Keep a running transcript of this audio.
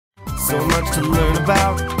so much to learn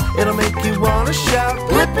about. It'll make you want to shout,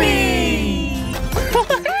 Blippi!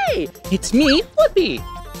 Hey, it's me, Blippi.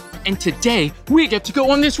 And today, we get to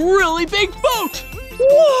go on this really big boat.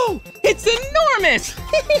 Whoa, it's enormous.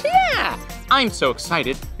 Yeah, I'm so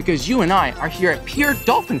excited because you and I are here at Pier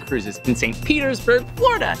Dolphin Cruises in St. Petersburg,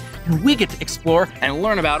 Florida. And we get to explore and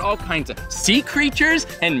learn about all kinds of sea creatures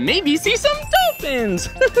and maybe see some dolphins.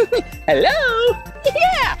 Hello?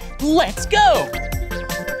 Yeah, let's go.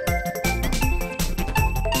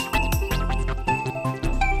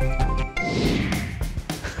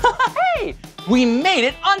 Hey, we made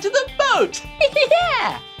it onto the boat.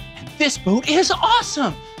 Yeah, and this boat is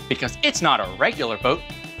awesome because it's not a regular boat.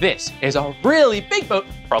 This is a really big boat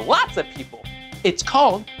for lots of people. It's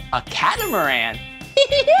called a catamaran.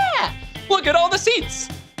 Yeah, look at all the seats.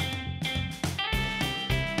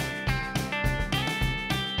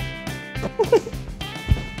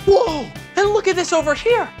 Whoa, and look at this over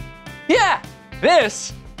here. Yeah,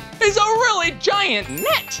 this is a really giant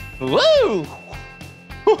net. Woo!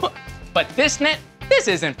 But this net, this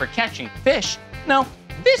isn't for catching fish. No,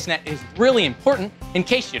 this net is really important in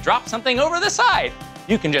case you drop something over the side.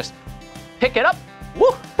 You can just pick it up,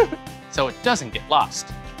 woo, so it doesn't get lost.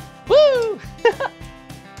 Woo!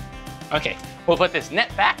 Okay, we'll put this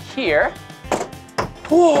net back here.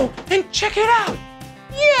 Whoa, and check it out.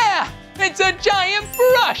 Yeah, it's a giant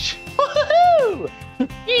brush. Woohoo!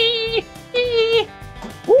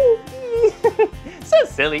 So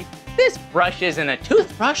silly. This brush isn't a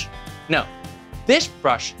toothbrush. No, this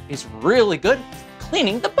brush is really good for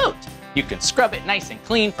cleaning the boat. You can scrub it nice and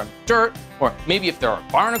clean from dirt, or maybe if there are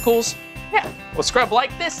barnacles. Yeah, we'll scrub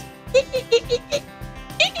like this.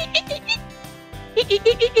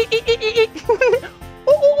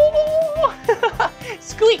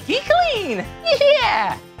 Squeaky clean,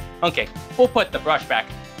 yeah. Okay, we'll put the brush back.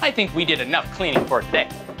 I think we did enough cleaning for today.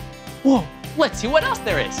 Whoa, let's see what else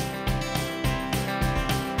there is.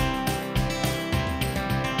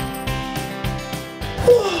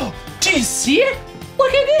 Whoa, do you see it?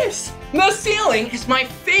 Look at this. The ceiling is my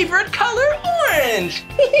favorite color, orange.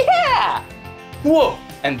 Yeah. Whoa,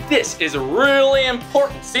 and this is a really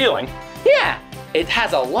important ceiling. Yeah, it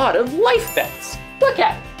has a lot of life vests. Look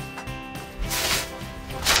at it.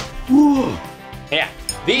 Whoa. Yeah,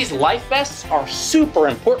 these life vests are super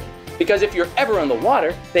important because if you're ever in the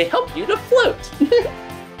water, they help you to float.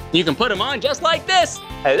 You can put them on just like this.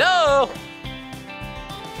 Hello.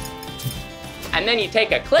 And then you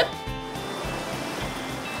take a clip.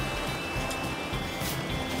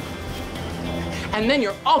 And then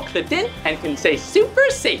you're all clipped in and can say super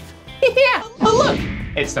safe. Yeah, but look,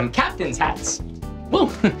 it's some captain's hats. Whoa,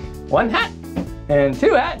 one hat and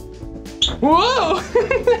two hats. Whoa,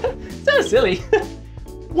 so silly.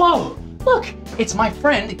 Whoa, look, it's my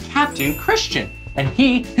friend, Captain Christian, and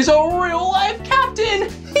he is a real life captain.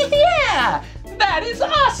 Yeah, that is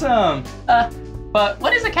awesome. But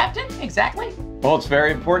what is a captain exactly? Well, it's a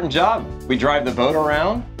very important job. We drive the boat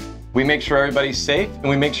around, we make sure everybody's safe, and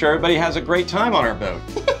we make sure everybody has a great time on our boat.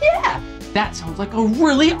 Yeah, that sounds like a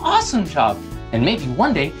really awesome job. And maybe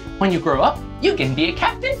one day, when you grow up, you can be a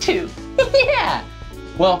captain too. Yeah.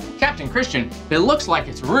 Well, Captain Christian, it looks like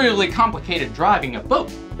it's really complicated driving a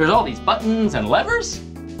boat. There's all these buttons and levers.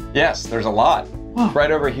 Yes, there's a lot. Whoa.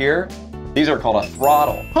 Right over here, these are called a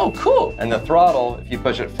throttle. Oh, cool. And the throttle, if you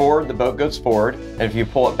push it forward, the boat goes forward. And if you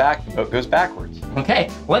pull it back, the boat goes backwards. Okay,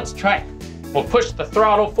 let's try it. We'll push the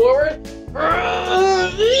throttle forward.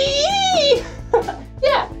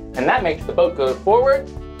 Yeah, and that makes the boat go forward,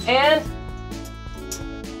 and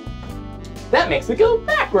that makes it go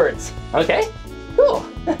backwards. Okay, cool.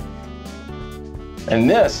 And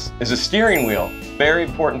this is a steering wheel, very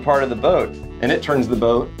important part of the boat. And it turns the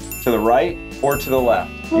boat to the right or to the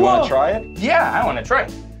left. You want to try it? Yeah, I want to try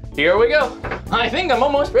it. Here we go. I think I'm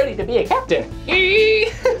almost ready to be a captain.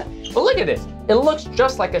 But look at this. It looks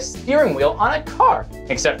just like a steering wheel on a car,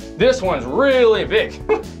 except this one's really big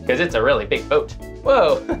because it's a really big boat.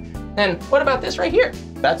 Whoa. And what about this right here?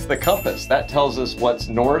 That's the compass. That tells us what's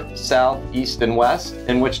north, south, east, and west,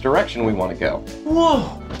 and which direction we want to go.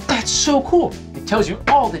 Whoa, that's so cool. It tells you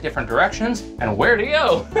all the different directions and where to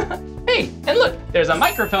go. Hey, and look, there's a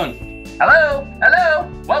microphone. Hello, hello,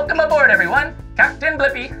 welcome aboard everyone. Captain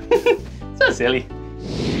Blippi. So silly.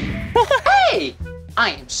 Hey,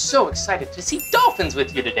 I am so excited to see dolphins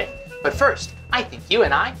with you today. But first, I think you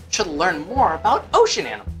and I should learn more about ocean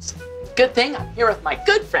animals. Good thing I'm here with my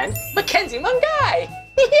good friend, Mackenzie Mungai.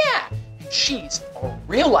 Yeah, and she's a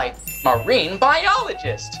real-life marine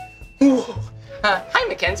biologist. Whoa. Hi,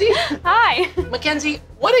 Mackenzie. Hi. Mackenzie,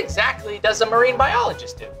 what exactly does a marine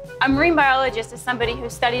biologist do? A marine biologist is somebody who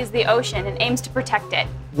studies the ocean and aims to protect it.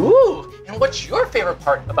 Ooh, and what's your favorite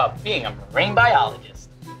part about being a marine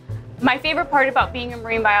biologist? My favorite part about being a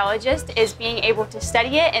marine biologist is being able to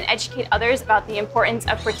study it and educate others about the importance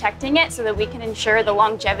of protecting it so that we can ensure the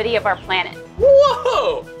longevity of our planet.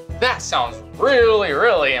 Whoa, that sounds really,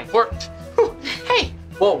 really important. Hey,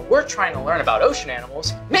 well, we're trying to learn about ocean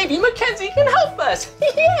animals. Maybe Mackenzie can help us.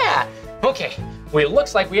 Yeah. Okay, well, it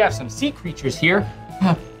looks like we have some sea creatures here.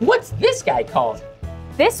 What's this guy called?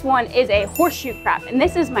 This one is a horseshoe crab, and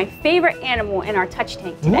this is my favorite animal in our touch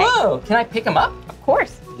tank today. Whoa, can I pick him up? Of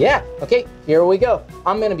course. Yeah, okay, here we go.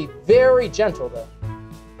 I'm gonna be very gentle though.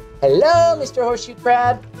 Hello, Mr. Horseshoe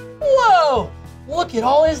Crab. Whoa, look at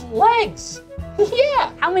all his legs.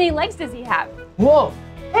 Yeah. How many legs does he have? Whoa,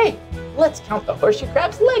 hey, let's count the horseshoe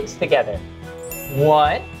crab's legs together.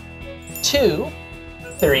 1, 2,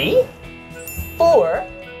 3, 4,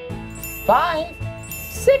 5,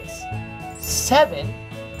 6, 7,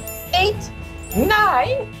 8,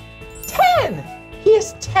 9, 10. He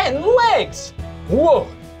has 10 legs. Whoa,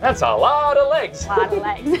 that's a lot of legs. A lot of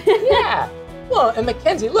legs. Yeah. Well, and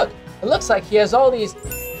Mackenzie, look, it looks like he has all these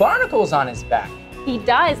barnacles on his back. He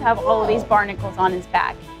does have all of these barnacles on his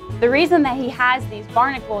back. The reason that he has these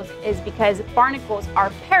barnacles is because barnacles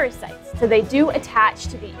are parasites. So they do attach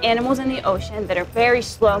to the animals in the ocean that are very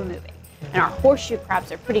slow moving. And our horseshoe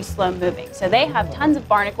crabs are pretty slow moving. So they have tons of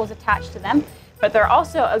barnacles attached to them, but they're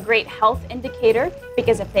also a great health indicator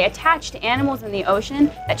because if they attach to animals in the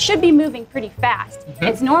ocean that should be moving pretty fast,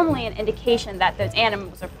 it's normally an indication that those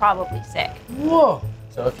animals are probably sick. Whoa.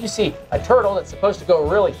 So if you see a turtle that's supposed to go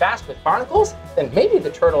really fast with barnacles, then maybe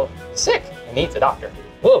the turtle is sick and needs a doctor.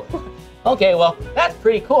 Whoa. Okay, well, that's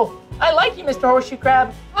pretty cool. I like you, Mr. Horseshoe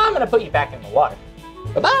Crab. I'm gonna put you back in the water.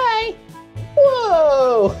 Bye-bye.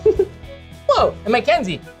 Whoa. Whoa, and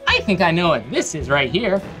Mackenzie, I think I know what this is right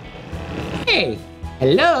here. Hey,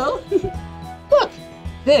 hello. Look,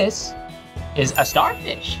 this is a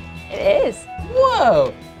starfish. It is.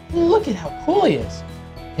 Whoa, look at how cool he is.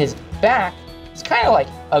 His back is kind of like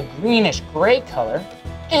a greenish gray color,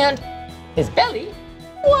 and his belly,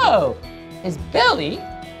 whoa, his belly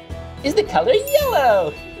is the color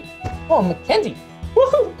yellow. Oh, Mackenzie,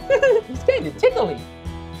 woohoo, he's kind of tickly.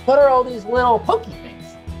 What are all these little pokey things?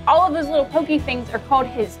 All of those little pokey things are called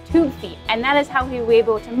his tube feet, and that is how he was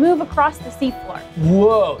able to move across the seafloor.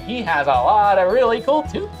 Whoa, he has a lot of really cool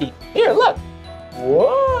tube feet. Here, look.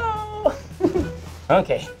 Whoa.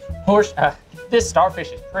 Okay, this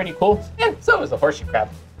starfish is pretty cool, and so is the horseshoe crab.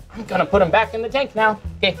 I'm gonna put him back in the tank now.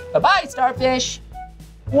 Okay, bye-bye, starfish.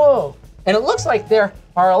 Whoa, and it looks like there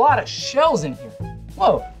are a lot of shells in here.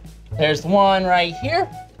 Whoa, there's one right here,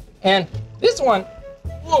 and this one,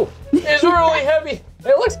 whoa, is really heavy.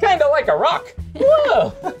 It looks kind of like a rock.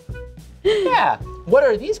 Whoa. Yeah, what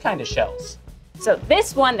are these kind of shells? So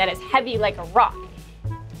this one that is heavy like a rock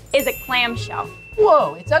is a clamshell.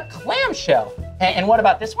 Whoa, it's a clamshell. And what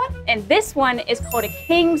about this one? And this one is called a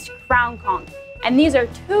king's crown conch. And these are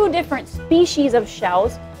two different species of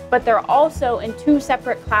shells, but they're also in two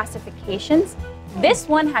separate classifications. This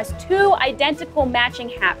one has two identical matching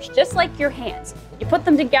halves, just like your hands. You put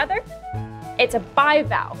them together, it's a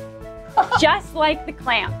bivalve, just like the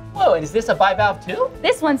clam. Whoa, and is this a bivalve too?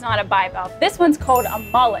 This one's not a bivalve. This one's called a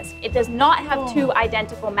mollusk. It does not have two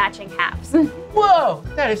identical matching halves. Whoa,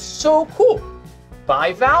 that is so cool.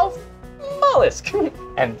 Bivalve mollusk.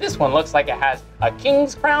 And this one looks like it has a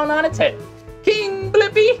king's crown on its head. King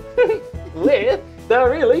Blippi with the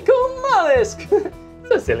really cool mollusk.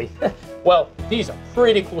 So silly. Well, these are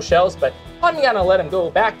pretty cool shells, but I'm gonna let them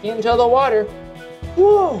go back into the water.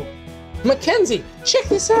 Whoa, Mackenzie, check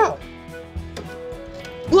this out.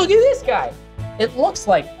 Look at this guy. It looks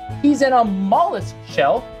like he's in a mollusk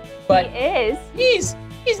shell, but He is.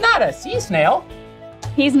 he's not a sea snail.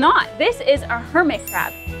 He's not. This is a hermit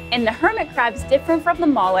crab. And the hermit crab is different from the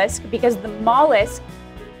mollusk because the mollusk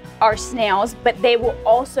are snails, but they will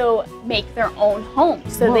also make their own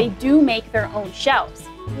homes. So they do make their own shells.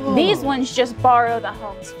 Whoa. These ones just borrow the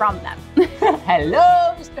homes from them.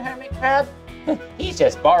 Hello, Mr. Hermit Crab. He's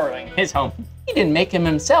just borrowing his home. He didn't make him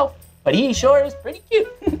himself, but he sure is pretty cute.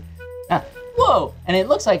 Whoa, and it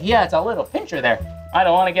looks like he has a little pincher there. I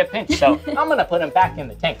don't want to get pinched, so I'm gonna put him back in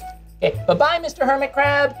the tank. Okay, bye-bye, Mr. Hermit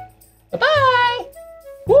Crab. Bye-bye.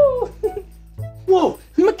 Woo. Whoa,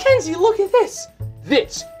 Mackenzie, look at this.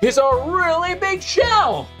 This is a really big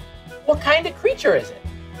shell. What kind of creature is it?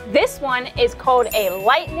 This one is called a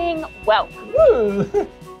lightning whelk. Woo.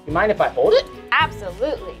 You mind if I hold it?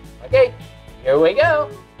 Absolutely. Okay, here we go.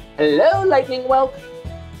 Hello, lightning whelk.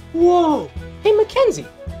 Whoa, hey Mackenzie,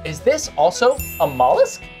 is this also a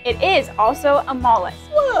mollusk? It is also a mollusk.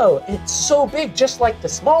 Whoa, it's so big, just like the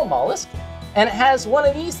small mollusk. And it has one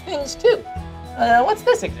of these things too. What's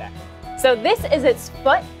this exactly? So this is its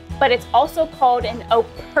foot, but it's also called an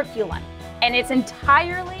operculum. And it's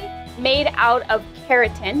entirely made out of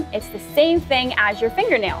keratin. It's the same thing as your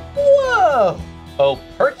fingernail. Whoa,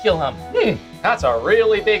 operculum. That's a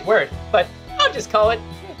really big word, but I'll just call it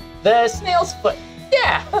the snail's foot.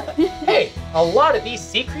 Yeah. Hey, a lot of these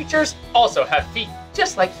sea creatures also have feet,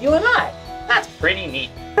 just like you and I. That's pretty neat.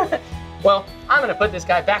 Well, I'm gonna put this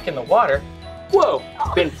guy back in the water. Whoa,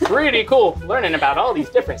 it's been pretty cool learning about all these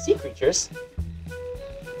different sea creatures.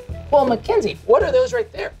 Well, Mackenzie, what are those right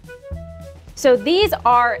there? So these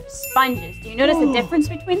are sponges. Do you notice the difference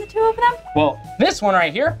between the two of them? Well, this one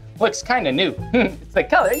right here looks kind of new. It's the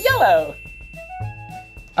color yellow.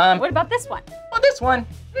 What about this one? Well, this one,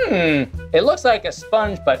 it looks like a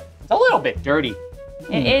sponge, but it's a little bit dirty.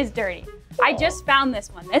 It is dirty. I just found this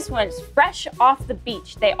one. This one's fresh off the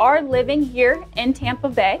beach. They are living here in Tampa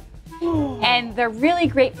Bay. And they're really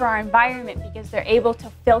great for our environment because they're able to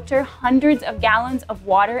filter hundreds of gallons of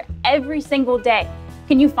water every single day.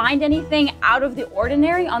 Can you find anything out of the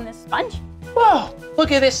ordinary on this sponge? Whoa,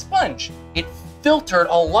 look at this sponge. It filtered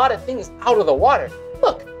a lot of things out of the water.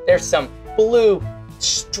 Look, there's some blue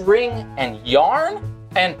string and yarn,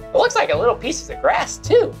 and it looks like a little piece of grass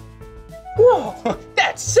too. Whoa,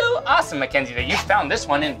 that's so awesome, Mackenzie, that you found this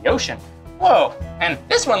one in the ocean. Whoa, and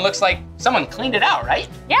this one looks like someone cleaned it out, right?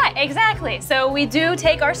 Yeah, exactly. So we do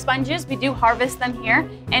take our sponges, we do harvest them here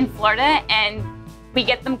in Florida, and we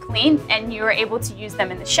get them cleaned, and you are able to use them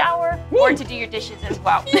in the shower or to do your dishes as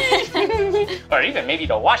well. Or even maybe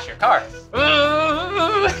to wash your car.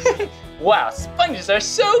 Wow, sponges are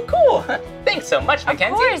so cool. Thanks so much,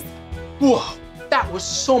 Mackenzie. Of course. Whoa, that was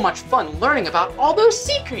so much fun learning about all those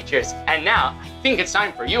sea creatures. And now I think it's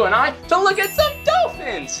time for you and I to look at some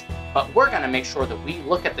dolphins. But we're gonna make sure that we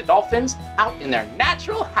look at the dolphins out in their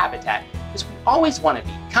natural habitat, because we always wanna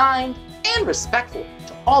be kind and respectful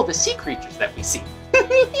to all the sea creatures that we see.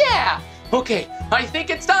 Yeah, okay, I think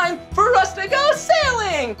it's time for us to go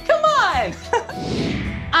sailing. Come on.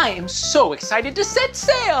 I am so excited to set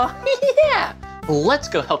sail. Yeah, let's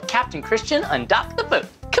go help Captain Christian undock the boat.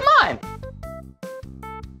 Come on.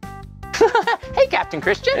 Hey, Captain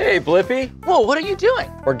Christian. Hey, Blippi. Whoa, what are you doing?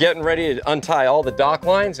 We're getting ready to untie all the dock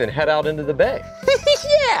lines and head out into the bay.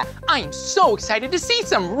 Yeah, I'm so excited to see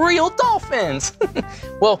some real dolphins.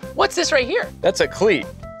 Well, what's this right here? That's a cleat.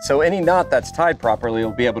 So any knot that's tied properly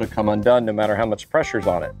will be able to come undone no matter how much pressure's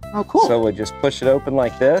on it. Oh, cool. So we just push it open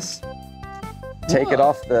like this, take it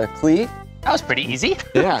off the cleat. That was pretty easy.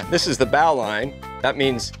 Yeah, this is the bow line. That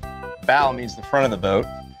means, bow means the front of the boat.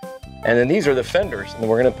 And then these are the fenders, and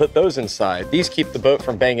we're gonna put those inside. These keep the boat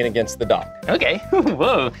from banging against the dock. Okay,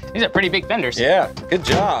 whoa, these are pretty big fenders. Yeah, good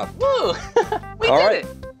job. Woo, we All did right,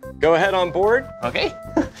 it. Go ahead on board. Okay,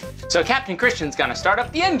 so Captain Christian's gonna start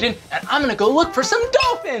up the engine, and I'm gonna go look for some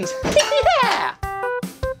dolphins. Yeah!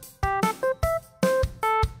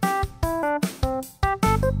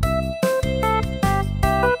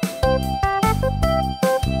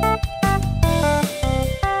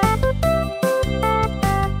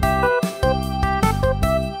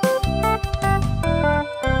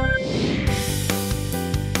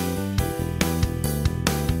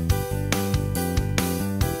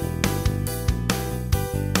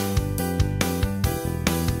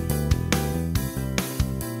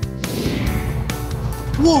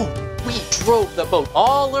 Whoa, we drove the boat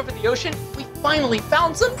all over the ocean. We finally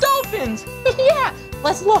found some dolphins. Yeah,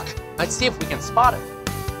 let's look. Let's see if we can spot them.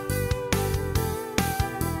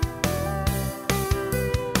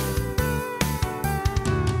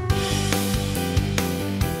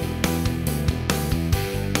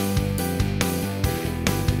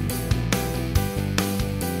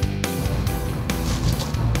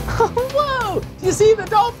 Whoa, do you see the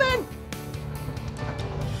dolphin?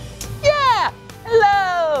 Yeah,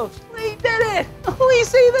 hello, we did it. We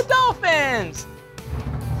see the dolphins.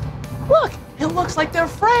 Look, it looks like they're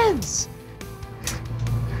friends.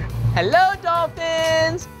 Hello,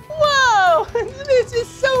 dolphins. Whoa, this is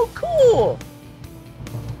so cool.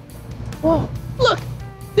 Whoa, look,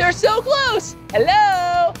 they're so close.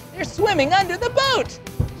 Hello, they're swimming under the boat.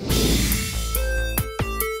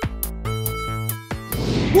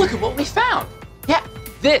 Look at what we found. Yeah,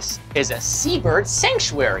 this is a seabird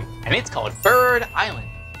sanctuary, and it's called Bird Island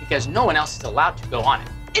because no one else is allowed to go on it.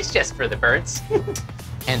 It's just for the birds.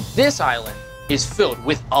 And this island is filled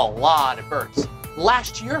with a lot of birds.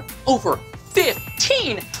 Last year, over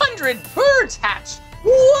 1,500 birds hatched.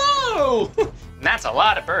 Whoa! And that's a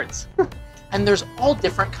lot of birds. And there's all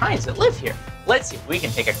different kinds that live here. let's see if we can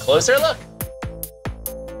take a closer look.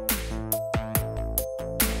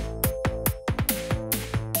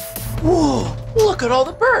 Whoa, look at all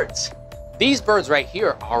the birds. These birds right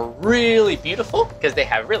here are really beautiful because they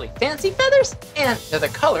have really fancy feathers and they're the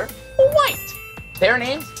color white. Their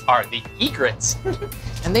names are the egrets.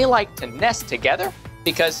 And they like to nest together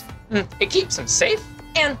because it keeps them safe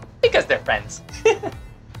and because they're friends.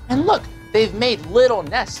 And look, they've made little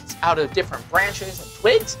nests out of different branches and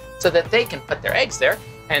twigs so that they can put their eggs there.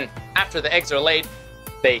 And after the eggs are laid,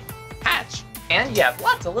 they hatch and you have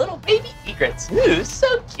lots of little baby egrets. Ooh,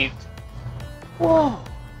 so cute. Whoa.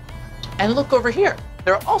 And look over here.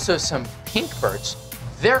 There are also some pink birds.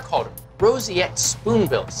 They're called roseate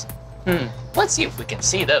spoonbills. Let's see if we can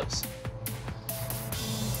see those.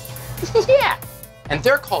 Yeah. And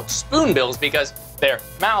they're called spoonbills because their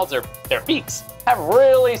mouths or their beaks have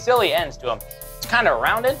really silly ends to them. It's kind of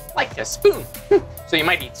rounded like a spoon. So you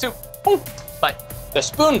might eat soup. But the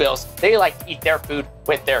spoonbills, they like to eat their food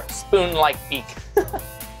with their spoon-like beak.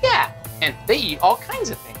 Yeah. And they eat all kinds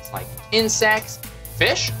of things like insects,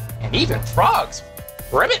 fish, and even frogs.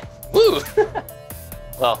 Ribbit, woo!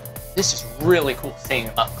 Well, this is really cool seeing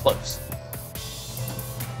them up close.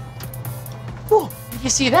 Whoa, you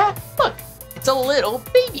see that? Look, it's a little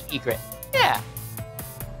baby egret. Yeah.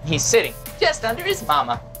 He's sitting just under his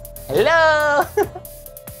mama. Hello!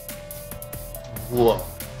 Whoa,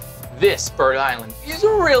 this bird island is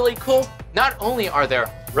really cool. Not only are there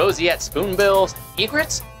roseate spoonbills and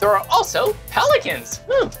egrets, there are also pelicans.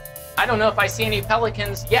 I don't know if I see any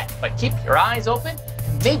pelicans yet, but keep your eyes open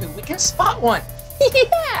and maybe we can spot one.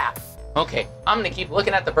 Yeah! Okay, I'm gonna keep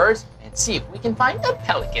looking at the birds and see if we can find a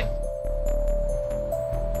pelican.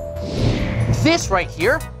 This right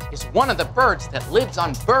here is one of the birds that lives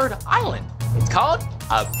on Bird Island. It's called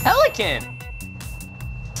a pelican.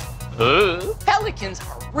 Pelicans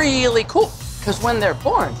are really cool because when they're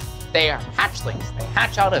born, they are hatchlings. They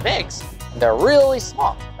hatch out of eggs. And they're really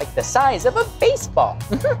small, like the size of a baseball.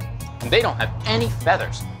 And they don't have any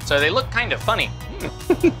feathers, so they look kind of funny.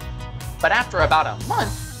 But after about a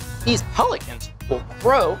month, these pelicans will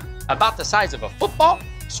grow about the size of a football,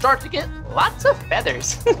 start to get lots of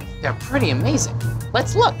feathers. They're pretty amazing.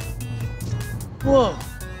 Let's look. Whoa,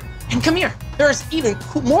 and come here. There's even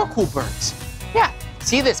more cool birds. Yeah,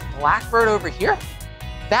 see this black bird over here?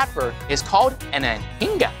 That bird is called an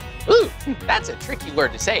anhinga. Ooh, that's a tricky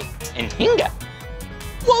word to say, anhinga.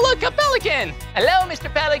 Well, look, a pelican. Hello,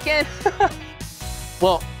 Mr. Pelican.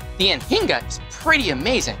 Well, the anhinga is pretty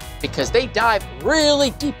amazing because they dive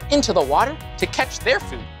really deep into the water to catch their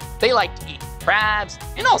food. They like to eat crabs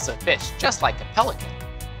and also fish, just like a pelican.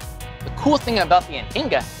 The cool thing about the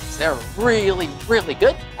anhinga is they're really, really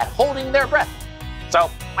good at holding their breath.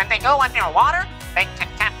 So when they go underwater, they can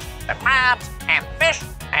catch the crabs and fish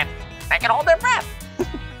and they can hold their breath.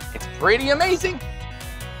 It's pretty amazing.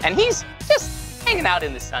 And he's just hanging out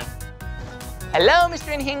in the sun. Hello,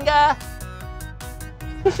 Mr. Anhinga.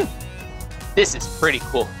 This is pretty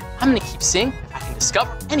cool. I'm gonna keep seeing if I can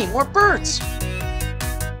discover any more birds.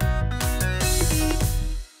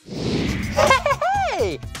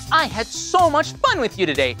 Hey! I had so much fun with you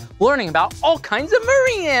today, learning about all kinds of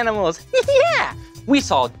marine animals. Yeah! We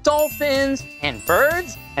saw dolphins and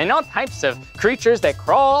birds and all types of creatures that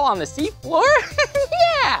crawl on the seafloor.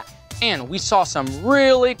 Yeah! And we saw some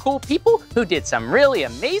really cool people who did some really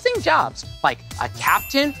amazing jobs, like a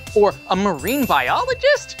captain or a marine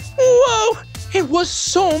biologist. Whoa! It was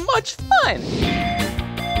so much fun!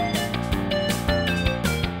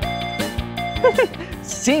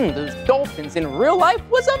 Seeing those dolphins in real life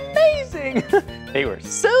was amazing! They were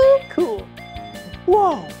so cool.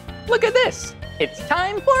 Whoa, look at this. It's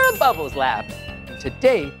time for a Bubbles Lab. And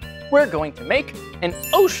today, we're going to make an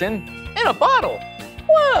ocean in a bottle.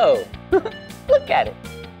 Whoa, look at it.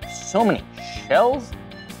 So many shells,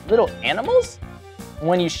 little animals.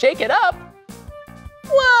 When you shake it up,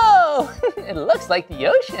 whoa, it looks like the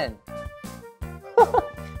ocean.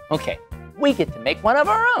 Okay, we get to make one of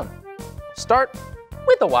our own. We'll start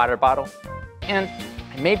with a water bottle. And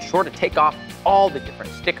I made sure to take off all the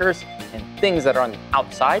different stickers and things that are on the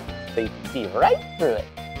outside so you can see right through it.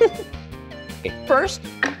 Okay, first,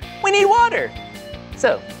 we need water.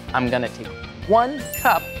 So I'm gonna take 1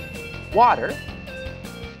 cup of water,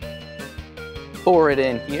 pour it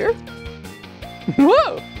in here.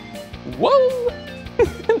 Whoa, whoa,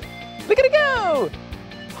 look at it go.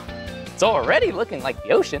 It's already looking like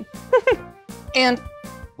the ocean. And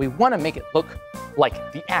we wanna make it look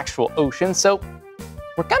like the actual ocean, so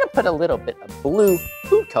we're gonna put a little bit of blue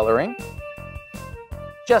food coloring,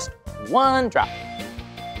 just 1 drop.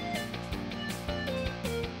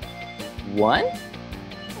 1,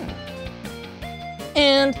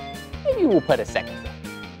 And maybe we'll put a second crab.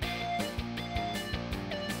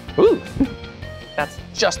 Ooh, that's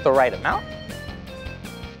just the right amount.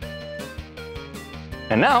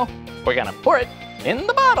 And now we're gonna pour it in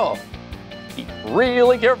the bottle. Be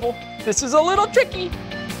really careful. This is a little tricky.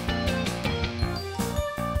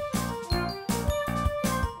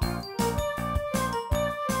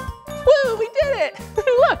 Woo, we did it!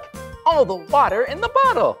 Look, all the water in the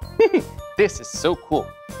bottle. This is so cool.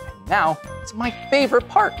 And now it's my favorite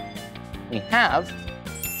part. We have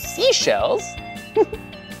seashells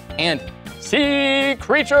and sea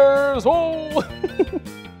creatures. Oh,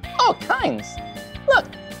 all kinds. Look,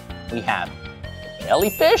 we have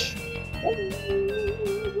jellyfish.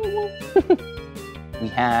 We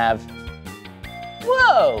have,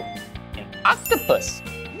 whoa, an octopus.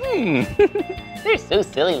 They're so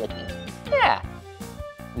silly looking. Yeah.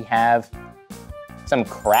 We have some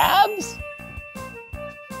crabs.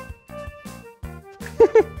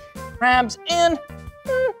 Crabs and,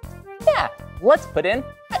 yeah, let's put in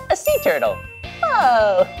a sea turtle.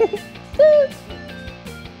 Whoa.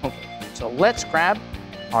 Okay, so let's grab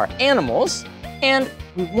our animals, and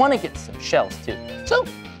we want to get some shells too. So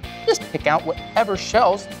just pick out whatever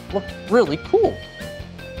shells look really cool.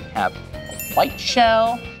 We have a white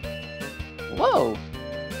shell. Whoa,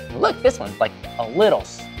 look, this one's like a little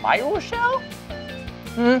spiral shell.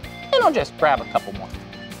 And I'll just grab a couple more.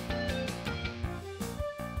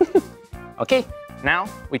 Okay, now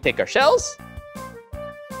we take our shells,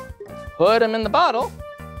 put them in the bottle,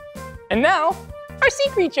 and now our sea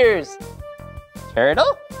creatures.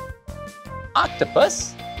 Turtle,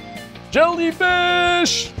 octopus,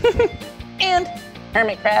 jellyfish, and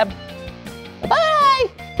hermit crab. Bye-bye!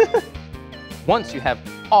 Once you have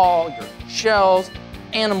all your shells,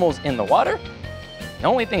 animals in the water, the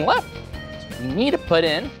only thing left is we need to put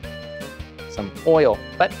in some oil.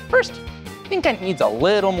 But first, I think it needs a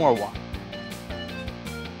little more water.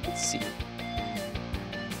 Let's see.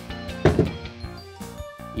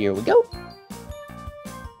 Here we go.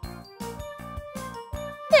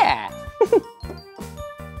 Yeah.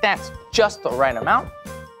 That's just the right amount.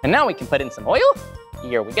 And now we can put in some oil.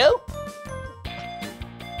 Here we go.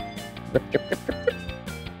 Drip, drip, drip, drip, drip.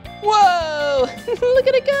 Whoa, look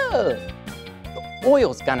at it go. The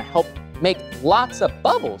oil's gonna help make lots of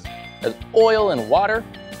bubbles, because oil and water,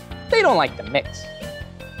 they don't like to mix.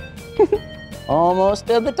 Almost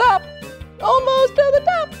to the top, almost to the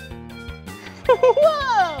top.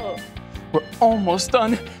 Whoa, we're almost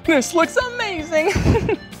done. This looks amazing.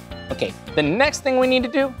 Okay, the next thing we need to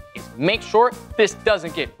do is make sure this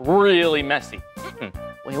doesn't get really messy.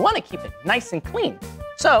 We want to keep it nice and clean.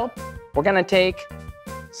 So we're gonna take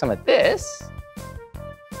some of this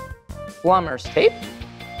plumber's tape.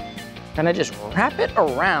 Gonna just wrap it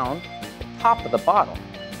around the top of the bottle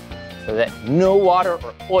so that no water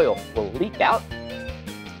or oil will leak out.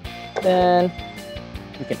 Then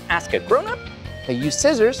you can ask a grown-up to use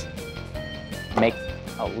scissors, make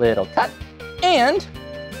a little cut, and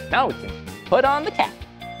now we can put on the cap.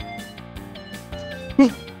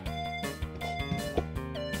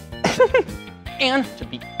 And to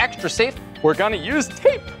be extra safe, we're gonna use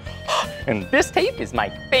tape. And this tape is my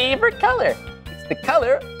favorite color. It's the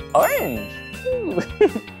color orange.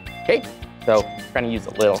 Okay, so we're gonna use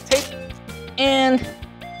a little tape, and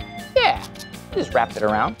yeah, just wrap it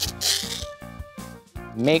around.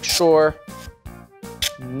 Make sure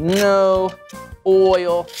no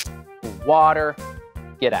oil, water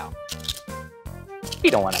get out. We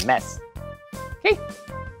don't want to mess. Okay.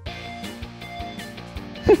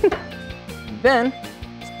 Then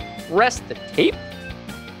press the tape,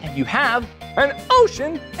 and you have an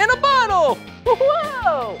ocean in a bottle.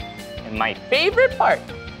 Whoa! And my favorite part,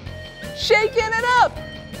 shaking it up.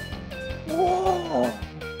 Whoa!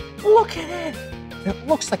 Look at it. It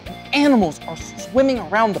looks like the animals are swimming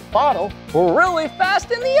around the bottle really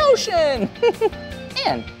fast in the ocean.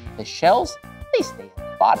 And the shells, they stay at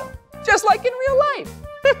the bottom, just like in real life.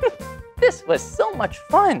 This was so much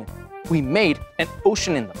fun. We made an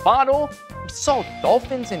ocean in the bottle. We saw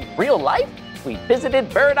dolphins in real life. We visited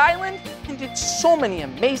Bird Island and did so many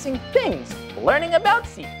amazing things learning about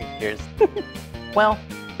sea creatures. Well,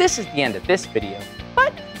 this is the end of this video.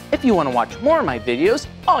 But if you want to watch more of my videos,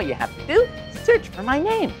 all you have to do is search for my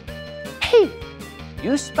name. Hey,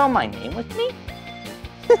 you spell my name with me?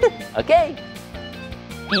 Okay.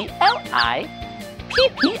 B-L-I-P-P-I.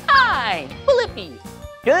 Blippi.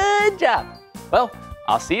 Good job. Well,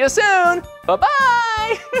 I'll see you soon.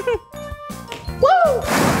 Bye-bye. Woo!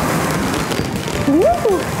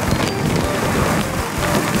 Woo!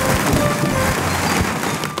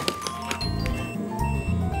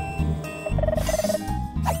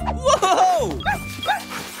 Whoa!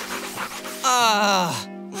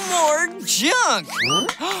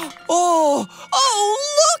 Oh,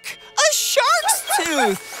 look! A shark's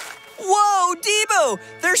tooth! Whoa, Debo,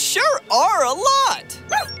 there sure are a lot.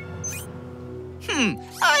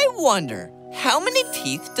 I wonder, how many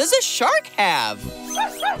teeth does a shark have?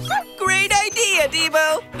 Great idea,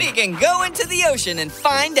 Debo. We can go into the ocean and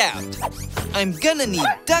find out. I'm gonna need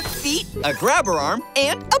duck feet, a grabber arm,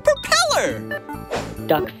 and a propeller.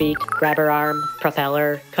 Duck feet, grabber arm,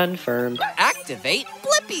 propeller, confirmed. Activate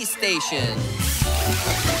Blippi Station.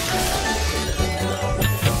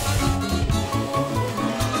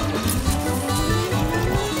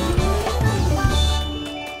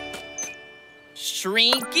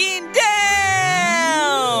 Shrinking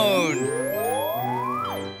down!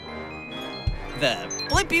 The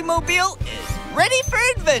Blippi Mobile is ready for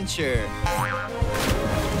adventure.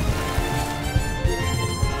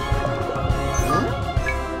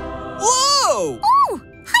 Whoa! Oh,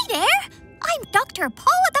 hi there. I'm Dr.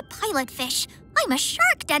 Paula the Pilotfish. I'm a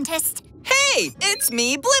shark dentist. Hey, it's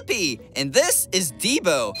me, Blippi, and this is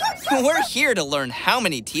Debo. We're here to learn how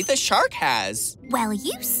many teeth a shark has. Well,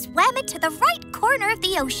 you swam into the right corner of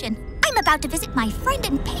the ocean. I'm about to visit my friend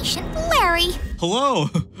and patient, Larry.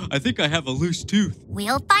 Hello. I think I have a loose tooth.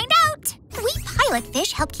 We'll find out. We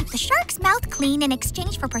pilotfish help keep the shark's mouth clean in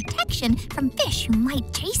exchange for protection from fish who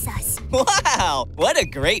might chase us. Wow, what a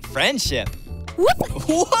great friendship. Whoop!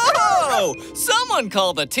 Whoa! Someone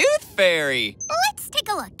call the Tooth Fairy. Let's take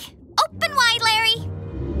a look. Open wide, Larry.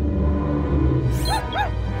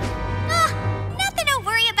 Nothing to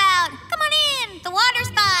worry about. Come on in. The water's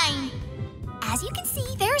fine. As you can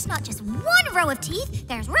see, there's not just one row of teeth.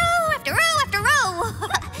 There's row after row after row.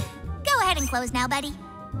 Go ahead and close now, buddy.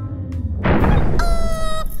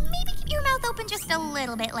 Maybe keep your mouth open just a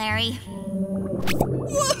little bit, Larry.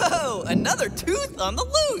 Whoa! Another tooth on the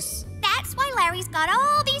loose. That's why Larry's got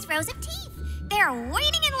all these rows of teeth. They're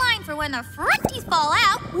waiting in line for when the front teeth fall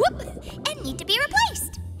out, and need to be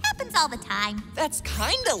replaced. Happens all the time. That's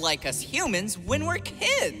kinda like us humans when we're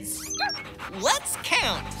kids. Let's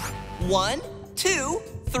count. 1, 2,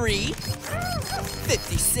 3,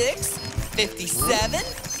 56, 57,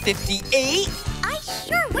 58. I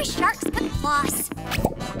sure wish sharks could floss.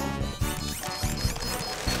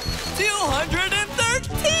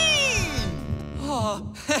 213!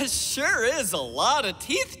 Oh, that sure is a lot of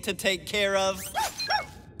teeth to take care of.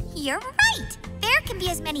 You're right. There can be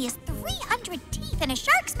as many as 300 teeth in a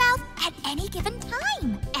shark's mouth at any given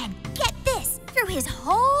time. And get this, through his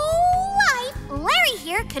whole life, Larry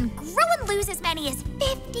here can grow and lose as many as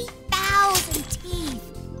 50,000 teeth.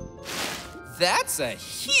 That's a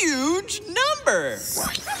huge number.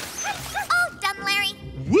 All done, Larry.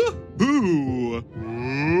 Woohoo!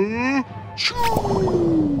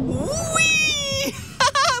 Whee!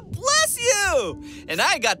 Bless you! And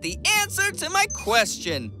I got the answer to my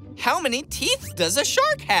question. How many teeth does a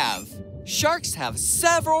shark have? Sharks have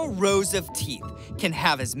several rows of teeth, can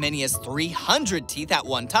have as many as 300 teeth at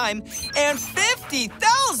one time, and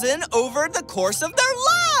 50,000 over the course of their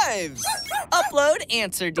lives. Upload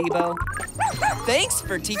answer, Debo. Thanks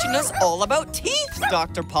for teaching us all about teeth,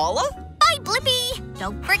 Dr. Paula. Bye, Blippi.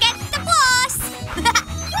 Don't forget to floss.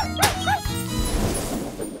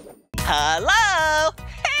 Hello!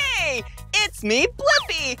 Hey, it's me,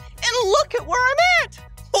 Blippi, and look at where I'm at.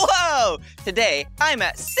 Whoa! Today, I'm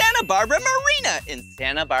at Santa Barbara Marina in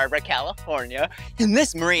Santa Barbara, California, and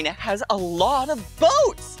this marina has a lot of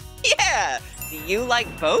boats. Yeah! Do you like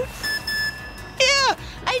boats? Yeah,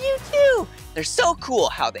 I do too. They're so cool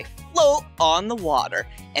how they float on the water,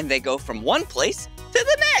 and they go from one place to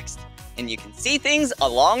the next, and you can see things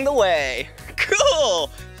along the way. Cool!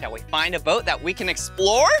 Shall we find a boat that we can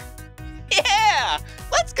explore? Yeah!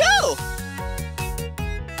 Let's go!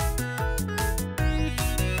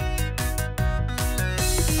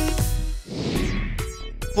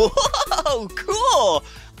 Whoa, cool!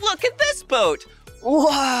 Look at this boat.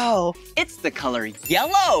 Wow, it's the color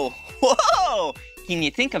yellow. Whoa! Can you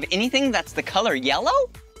think of anything that's the color yellow?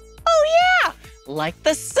 Oh yeah, like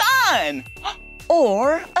the sun.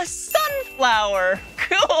 Or a sunflower.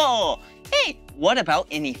 Cool. Hey, what about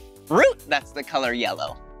any fruit that's the color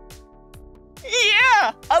yellow?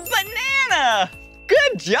 Yeah, a banana.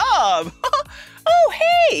 Good job. Oh,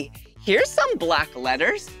 hey, here's some black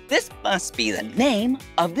letters. This must be the name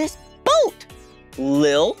of this boat.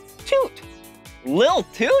 Lil Toot. Lil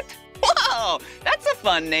Toot? Whoa, that's a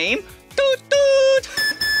fun name. Toot Toot.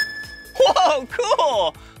 Whoa,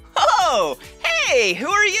 cool. Oh, hey, who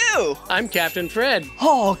are you? I'm Captain Fred.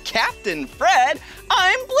 Oh, Captain Fred?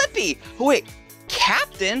 I'm Blippi. Wait,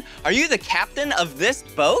 Captain? Are you the captain of this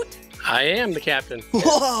boat? I am the captain.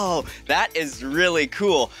 Whoa, that is really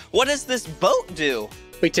cool. What does this boat do?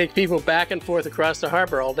 We take people back and forth across the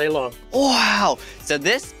harbor all day long. Wow, so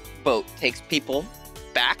this boat takes people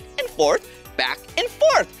back and forth, back and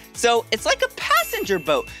forth. So it's like a passenger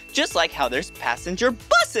boat, just like how there's passenger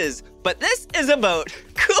buses, but this is a boat.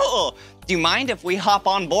 Cool. Do you mind if we hop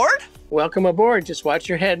on board? Welcome aboard, just watch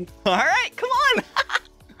your head. All right, come on.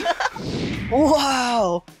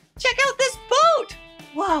 Wow, check out this boat.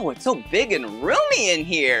 Wow, it's so big and roomy in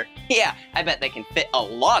here. Yeah, I bet they can fit a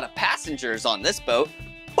lot of passengers on this boat.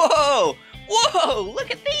 Whoa, whoa, look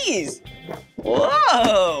at these.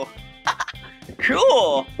 Whoa,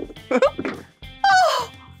 cool.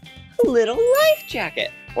 Oh, a little life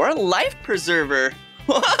jacket or a life preserver.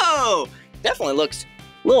 Whoa, definitely looks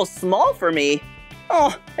a little small for me.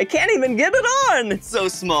 Oh, I can't even get it on. It's so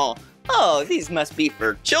small. Oh, these must be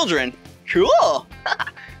for children. Cool. All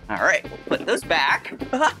right, we'll put those back.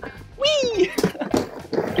 Whee!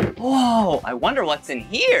 Whoa, I wonder what's in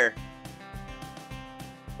here.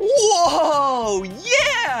 Whoa,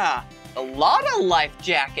 yeah! A lot of life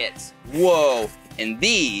jackets. Whoa, and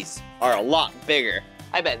these are a lot bigger.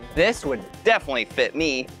 I bet this would definitely fit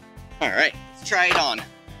me. All right, let's try it on.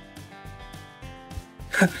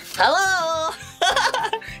 Hello!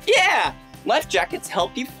 Yeah, life jackets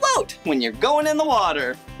help you float when you're going in the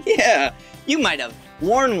water. Yeah, you might have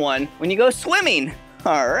worn one when you go swimming.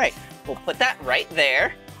 All right, we'll put that right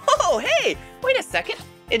there. Oh, hey, wait a second.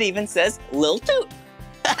 It even says Lil Toot.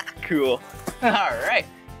 Cool. All right,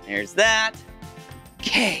 there's that.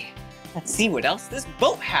 Okay, let's see what else this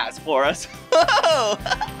boat has for us. Whoa!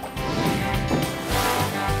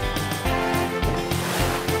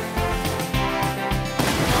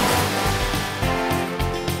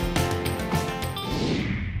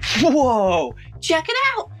 Whoa, check it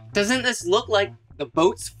out. Doesn't this look like the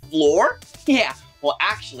boat's floor? Yeah, well,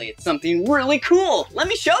 actually, it's something really cool. Let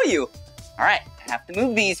me show you. All right, I have to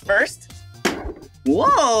move these first.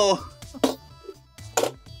 Whoa.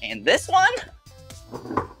 And this one.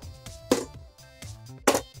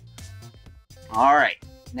 All right,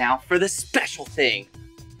 now for the special thing.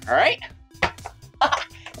 All right.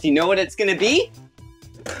 Do you know what it's gonna be?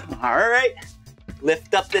 All right,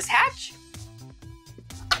 lift up this hatch.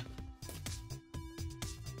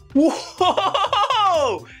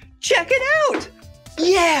 Whoa! Check it out!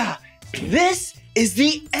 Yeah, this is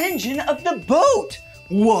the engine of the boat.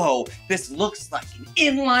 Whoa, this looks like an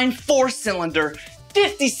inline 4-cylinder,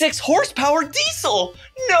 56 horsepower diesel.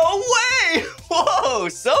 No way! Whoa,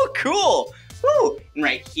 so cool. Woo, and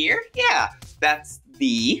right here, yeah, that's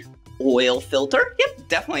the oil filter. Yep,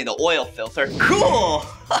 definitely the oil filter. Cool.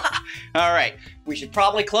 All right, we should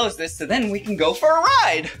probably close this so then we can go for a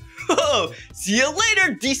ride. Whoa, see you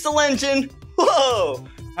later, diesel engine. Whoa,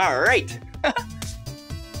 all right.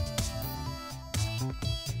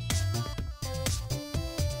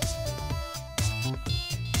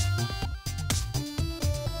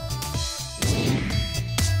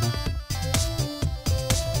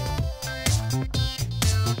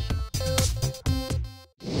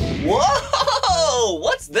 Whoa,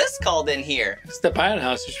 what's this called in here? It's the pilot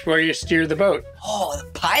house, it's where you steer the boat. Oh, the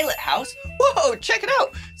pilot house? Whoa, check it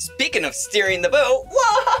out. Speaking of steering the boat,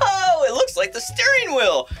 whoa, it looks like the steering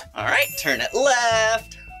wheel. All right, turn it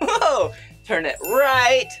left. Whoa, turn it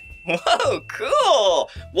right. Whoa, cool.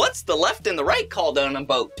 What's the left and the right called on a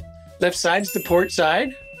boat? Left side's the port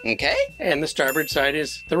side. Okay. And the starboard side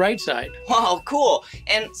is the right side. Wow, cool.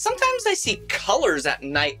 And sometimes I see colors at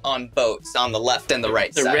night on boats on the left and the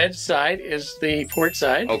right side. The red side is the port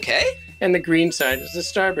side. Okay. And the green side is the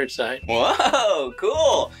starboard side. Whoa,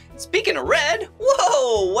 cool. Speaking of red,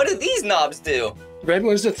 whoa, what do these knobs do? The red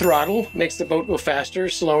one's the throttle, makes the boat go faster or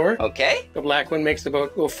slower. Okay. The black one makes the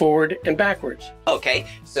boat go forward and backwards. Okay,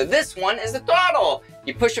 so this one is the throttle.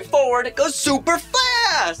 You push it forward, it goes super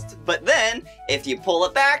fast. But then, if you pull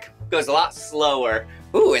it back, it goes a lot slower.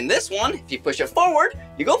 Ooh, and this one, if you push it forward,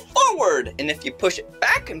 you go forward. And if you push it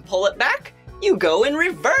back and pull it back, you go in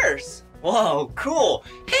reverse. Whoa, cool.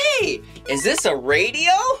 Hey, is this a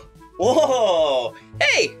radio? Whoa,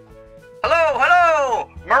 hey.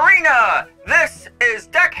 Hello, Marina. This is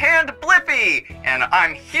Deckhand Blippi, and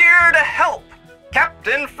I'm here to help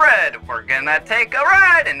Captain Fred. We're gonna take a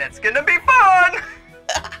ride, and it's gonna be fun.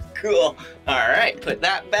 Cool. All right, put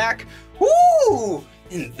that back. Woo!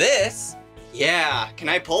 And this, yeah. Can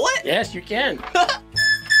I pull it? Yes, you can.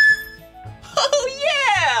 Oh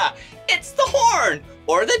yeah! It's the horn,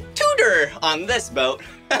 or the tooter on this boat.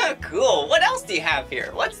 Cool. What else do you have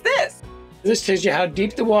here? What's this? This tells you how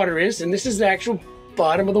deep the water is, and this is the actual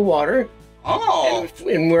bottom of the water. Oh. And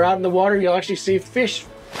when we're out in the water, you'll actually see fish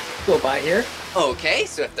go by here. Okay,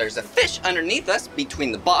 so if there's a fish underneath us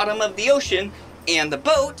between the bottom of the ocean and the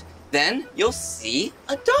boat, then you'll see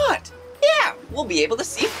a dot. Yeah, we'll be able to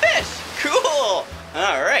see fish. Cool.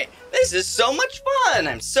 All right, this is so much fun.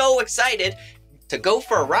 I'm so excited to go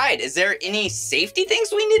for a ride. Is there any safety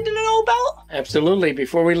things we need to know about? Absolutely.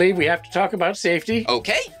 Before we leave, we have to talk about safety.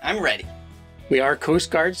 Okay, I'm ready. We are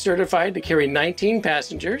Coast Guard certified to carry 19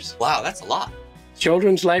 passengers. Wow, that's a lot.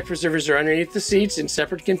 Children's life preservers are underneath the seats in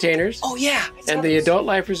separate containers. Oh yeah. And the adult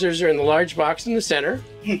life preservers are in the large box in the center.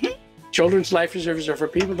 Children's life preservers are for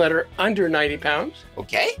people that are under 90 pounds.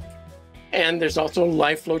 Okay. And there's also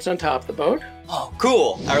life floats on top of the boat. Oh,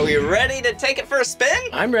 cool. Are we ready to take it for a spin?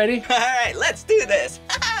 I'm ready. All right, let's do this.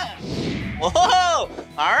 Whoa!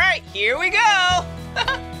 All right, here we go.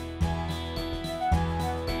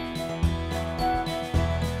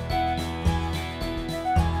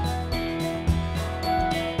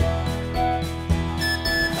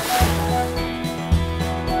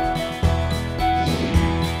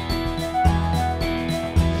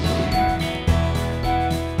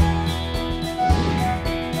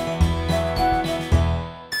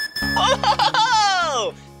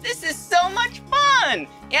 Whoa! This is so much fun!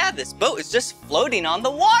 Yeah, this boat is just floating on the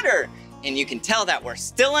water. And you can tell that we're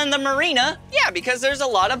still in the marina. Yeah, because there's a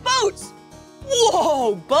lot of boats.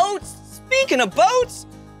 Whoa, boats! Speaking of boats,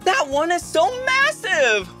 that one is so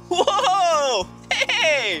massive! Whoa!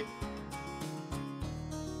 Hey!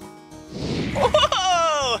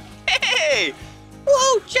 Whoa! Hey!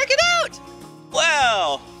 Whoa, check it out!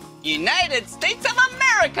 Wow! United States of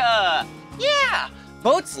America! Yeah!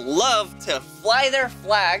 Boats love to fly their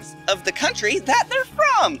flags of the country that they're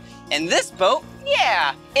from. And this boat,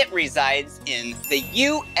 yeah, it resides in the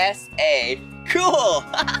USA. Cool.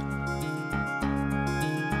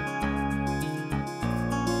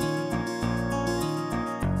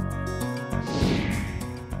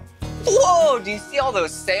 Whoa, do you see all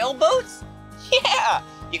those sailboats? Yeah,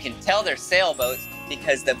 you can tell they're sailboats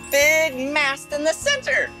because the big mast in the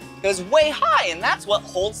center goes way high, and that's what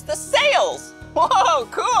holds the sails. Whoa,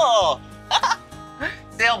 cool!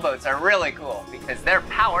 Sailboats are really cool because they're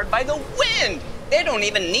powered by the wind. They don't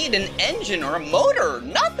even need an engine or a motor or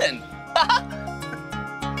nothing.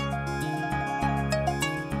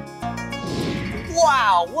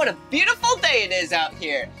 Wow, what a beautiful day it is out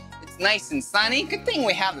here. It's nice and sunny. Good thing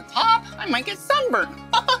we have the top. I might get sunburned.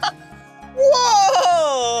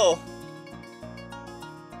 Whoa!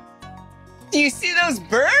 Do you see those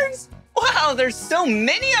birds? Wow, there's so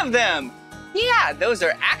many of them. Yeah, those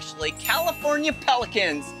are actually California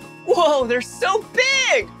pelicans. Whoa, they're so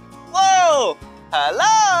big. Whoa,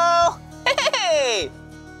 hello. Hey,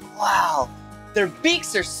 wow, their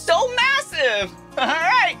beaks are so massive. All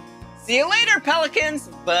right, see you later, pelicans.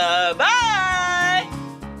 Bye-bye.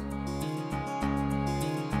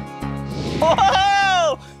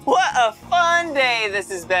 Whoa, what a fun day this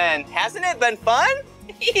has been. Hasn't it been fun?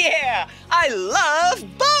 Yeah, I love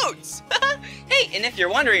boats. Hey, and if you're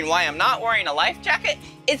wondering why I'm not wearing a life jacket,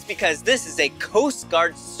 it's because this is a Coast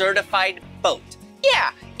Guard certified boat.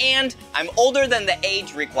 Yeah, and I'm older than the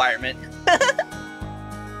age requirement.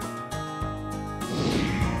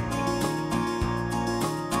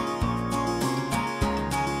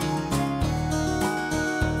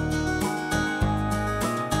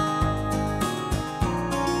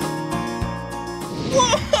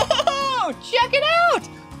 Whoa, check it out.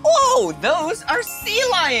 Whoa, those are sea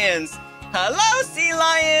lions. Hello, sea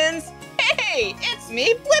lions. Hey, it's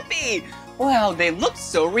me, Blippi. Wow, they look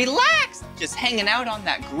so relaxed, just hanging out on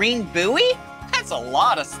that green buoy. That's a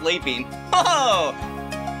lot of sleeping. Whoa.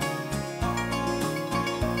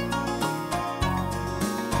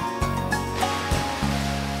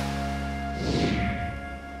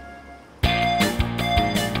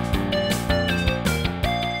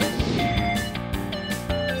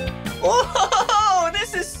 Whoa,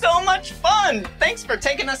 this is so much fun. Thanks for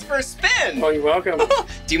taking us for a spin. Oh, you're welcome.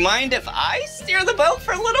 Do you mind if I steer the boat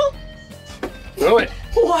for a little? Do it.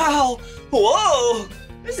 Wow, whoa,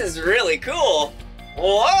 this is really cool.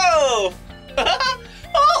 Whoa.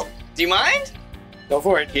 Oh, do you mind? Go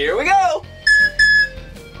for it. Here we go.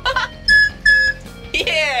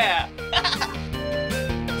 Yeah.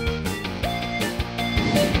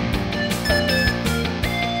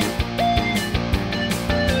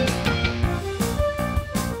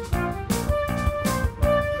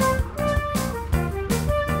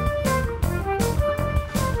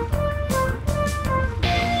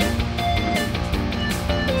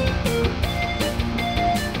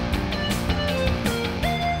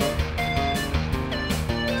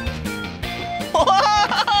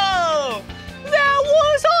 Whoa! That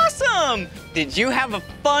was awesome! Did you have a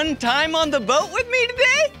fun time on the boat with me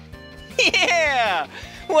today? Yeah!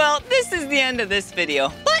 Well, this is the end of this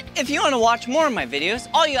video, but If you want to watch more of my videos,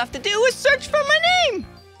 all you have to do is search for my name.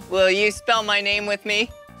 Will you spell my name with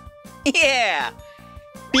me? Yeah,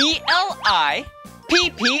 B-L-I-P-P-I,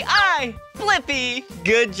 Blippi.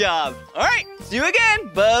 Good job. All right, see you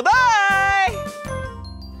again. Bye-bye.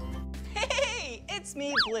 Hey, it's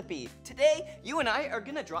me, Blippi. Today, you and I are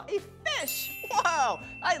gonna draw a fish. Wow,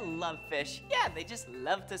 I love fish. Yeah, they just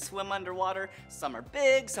love to swim underwater. Some are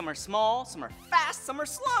big, some are small, some are fast, some are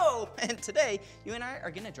slow. And today, you and I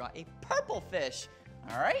are gonna draw a purple fish.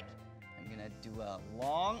 All right, I'm gonna do a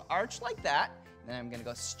long arch like that. Then I'm gonna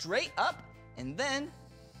go straight up and then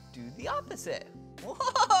do the opposite.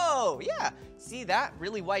 Whoa, yeah, see that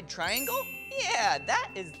really wide triangle? Yeah,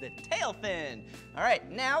 that is the tail fin. All right,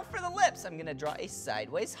 now for the lips, I'm gonna draw a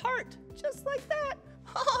sideways heart, just like that.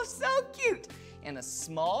 Oh, so cute. And a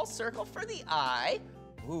small circle for the eye.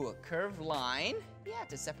 Ooh, a curved line. Yeah,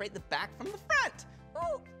 to separate the back from the front.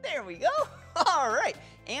 Oh, there we go. All right,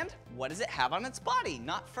 and what does it have on its body?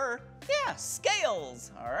 Not fur, yeah,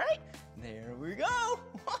 scales. All right, there we go.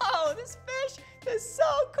 Whoa, this fish is so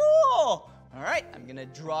cool. All right, I'm gonna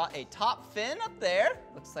draw a top fin up there.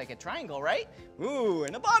 Looks like a triangle, right? Ooh,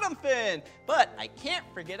 and a bottom fin. But I can't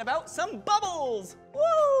forget about some bubbles. Woo,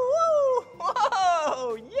 woo,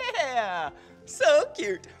 whoa, yeah. So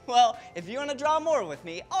cute. Well, if you wanna draw more with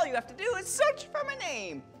me, all you have to do is search for my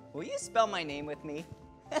name. Will you spell my name with me?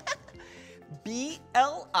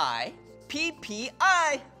 B-L-I-P-P-I,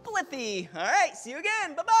 Blippi. All right, see you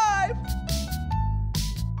again, bye-bye.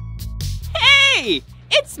 Hey!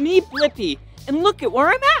 It's me, Blippi, and look at where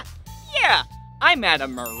I'm at. Yeah, I'm at a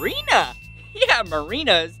marina. Yeah,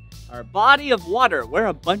 marinas are a body of water where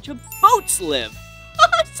a bunch of boats live.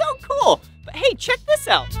 So cool. But hey, check this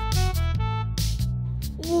out.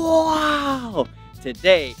 Wow.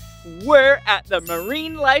 Today, we're at the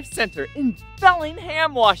Marine Life Center in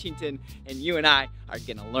Bellingham, Washington, and you and I are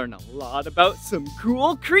gonna learn a lot about some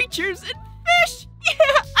cool creatures and fish.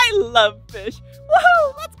 Yeah, I love fish.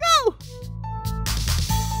 Woohoo, let's go.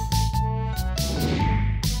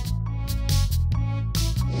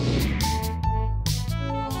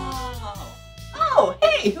 Oh,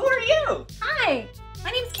 hey, who are you? Hi,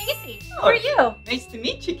 my name's Casey. Oh, Who are you? Nice to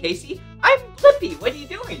meet you, Casey. I'm Blippi. What are you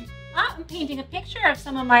doing? I'm painting a picture of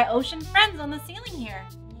some of my ocean friends on the ceiling here.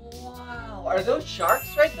 Wow, are those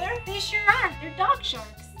sharks right there? They sure are. They're dog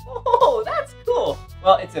sharks. Oh, that's cool.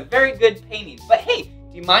 Well, it's a very good painting. But hey,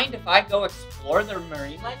 do you mind if I go explore the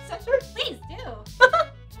Marine Life Center? Please do.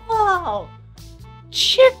 Wow,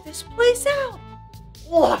 check this place out.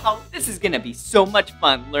 Wow, this is gonna be so much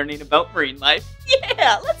fun learning about marine life.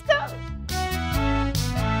 Yeah, let's go.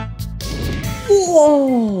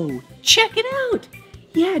 Whoa, check it out.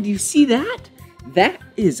 Yeah, do you see that? That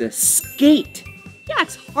is a skate. Yeah,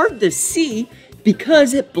 it's hard to see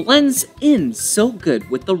because it blends in so good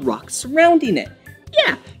with the rocks surrounding it.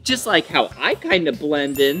 Yeah, just like how I kind of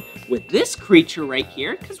blend in with this creature right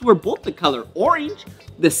here because we're both the color orange.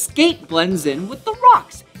 The skate blends in with the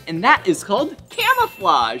rocks. And that is called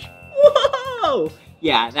camouflage. Whoa!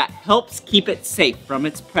 Yeah, that helps keep it safe from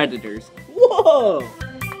its predators. Whoa!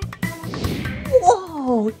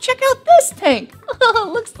 Whoa, check out this tank.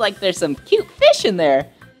 Looks like there's some cute fish in there.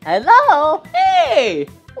 Hello, hey!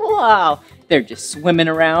 Wow, they're just swimming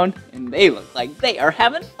around and they look like they are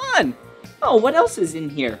having fun. Oh, what else is in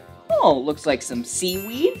here? Oh, looks like some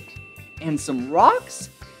seaweed and some rocks.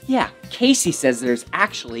 Yeah, Casey says there's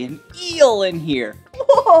actually an eel in here.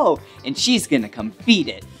 Whoa! And she's gonna come feed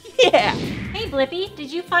it. Yeah! Hey, Blippi,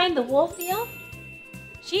 did you find the wolf eel?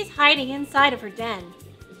 She's hiding inside of her den.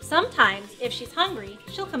 Sometimes, if she's hungry,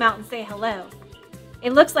 she'll come out and say hello.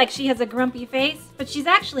 It looks like she has a grumpy face, but she's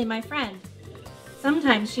actually my friend.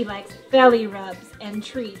 Sometimes she likes belly rubs and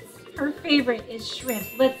treats. Her favorite is shrimp.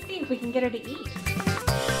 Let's see if we can get her to eat.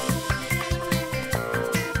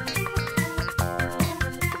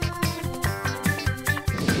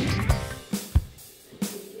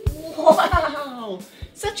 Wow!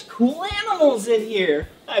 Such cool animals in here.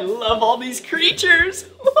 I love all these creatures.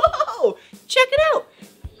 Whoa! Check it out.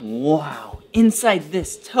 Wow, inside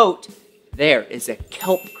this tote, there is a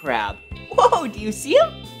kelp crab. Whoa, do you see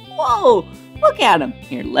him? Whoa, look at him.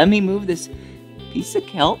 Here, let me move this piece of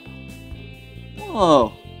kelp.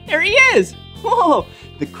 Whoa, there he is. Whoa,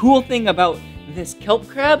 the cool thing about this kelp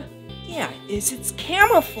crab, yeah, is it's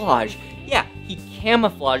camouflage. Yeah, he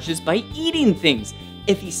camouflages by eating things.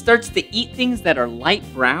 If he starts to eat things that are light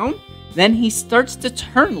brown, then he starts to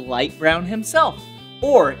turn light brown himself.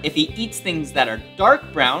 Or if he eats things that are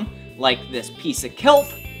dark brown, like this piece of kelp,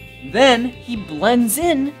 then he blends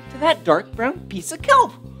in to that dark brown piece of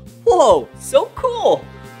kelp. Whoa, so cool.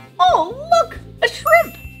 Oh, look, a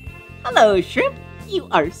shrimp. Hello, shrimp. you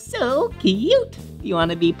are so cute. You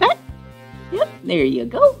want to be pet? Yep, there you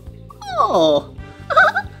go. Oh,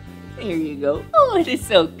 there you go. Oh, it is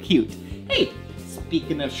so cute. Hey,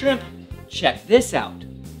 speaking of shrimp, check this out.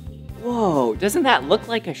 Whoa, doesn't that look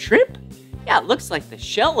like a shrimp? Yeah, it looks like the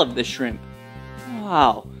shell of the shrimp.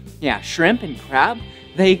 Wow. Yeah, shrimp and crab,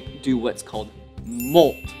 they do what's called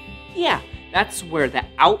molt. Yeah, that's where the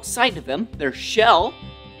outside of them, their shell,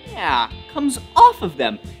 yeah, comes off of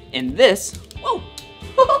them. And this, whoa,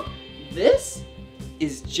 this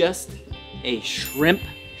is just a shrimp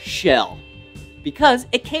shell because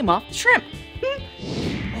it came off the shrimp.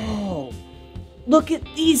 Oh, look at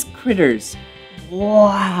these critters.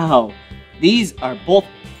 Wow, these are both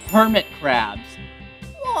hermit crabs.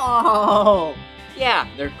 Whoa, yeah,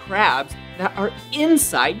 they're crabs that are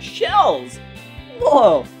inside shells.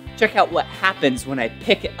 Whoa, check out what happens when I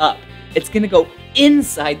pick it up. It's gonna go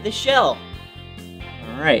inside the shell.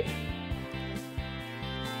 All right.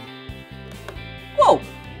 Whoa,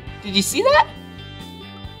 did you see that?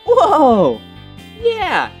 Whoa,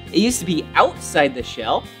 yeah, it used to be outside the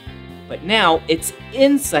shell, but now it's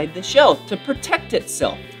inside the shell to protect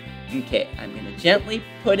itself. Okay, I'm gonna gently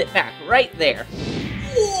put it back right there.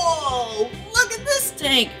 Whoa, look at this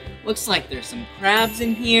tank. Looks like there's some crabs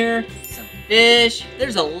in here, some fish.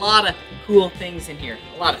 There's a lot of cool things in here.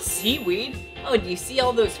 A lot of seaweed. Oh, do you see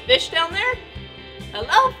all those fish down there?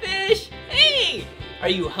 Hello, fish. Hey, are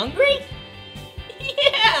you hungry?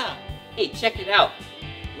 Yeah. Hey, check it out.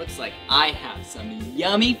 Looks like I have some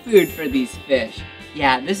yummy food for these fish.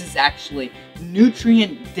 Yeah, this is actually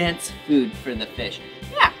nutrient-dense food for the fish.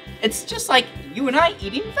 Yeah, it's just like you and I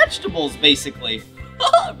eating vegetables, basically.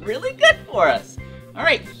 Really good for us. All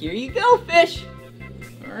right, here you go, fish.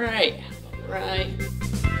 All right, all right.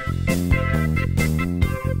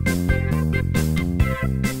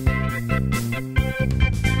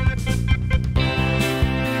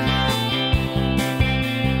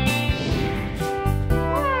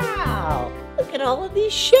 Wow, look at all of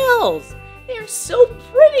these shells. They're so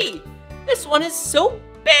pretty. This one is so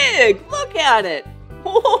big. Look at it.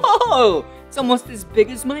 Whoa, it's almost as big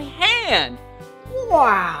as my hand.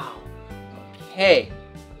 Wow. Okay.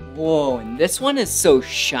 Whoa, and this one is so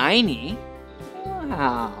shiny.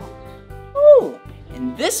 Wow. Oh,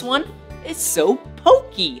 and this one is so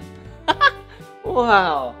pokey.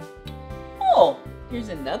 Wow. Oh, here's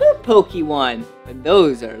another pokey one. But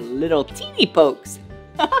those are little teeny pokes.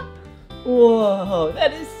 Whoa,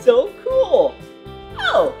 that is so cool.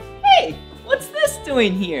 Oh, hey, what's this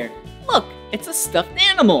doing here? Look, it's a stuffed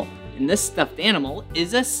animal. And this stuffed animal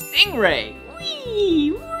is a stingray.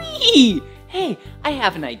 Whee, whee. Hey, I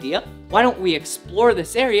have an idea. Why don't we explore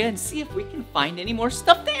this area and see if we can find any more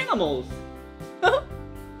stuffed animals?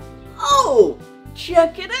 Oh,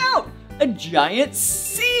 check it out. A giant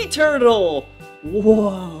sea turtle.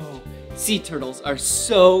 Whoa, sea turtles are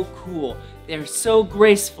so cool. They're so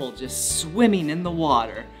graceful just swimming in the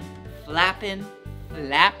water. Flapping,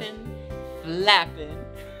 flapping, flapping.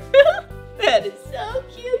 That is so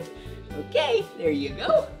cute. Okay, there you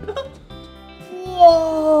go.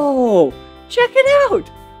 Whoa, check it out.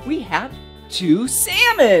 We have 2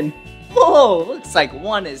 salmon. Whoa, looks like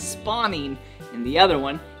one is spawning and the other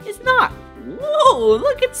one is not. Whoa,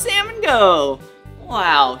 look at salmon go.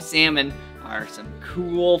 Wow, salmon are some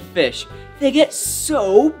cool fish. They get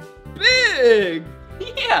so big.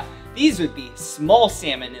 Yeah, these would be small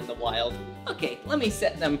salmon in the wild. Okay, let me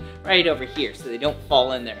set them right over here so they don't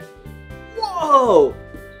fall in there. Whoa,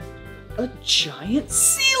 a giant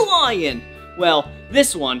sea lion. Well,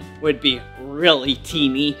 this one would be really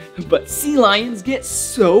teeny, but sea lions get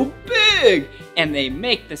so big, and they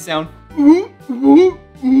make the sound,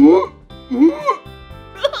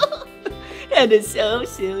 That is so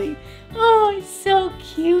silly. Oh, it's so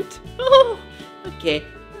cute. Oh, okay,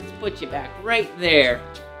 let's put you back right there.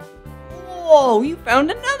 Whoa, you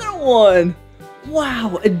found another one.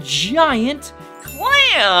 Wow, a giant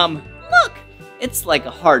clam. Look, it's like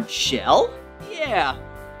a hard shell. Yeah.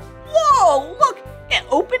 Whoa, look, it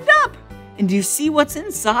opened up. And do you see what's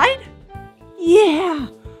inside? Yeah,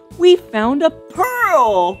 we found a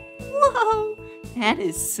pearl. Whoa, that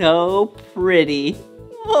is so pretty.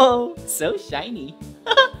 Whoa, so shiny.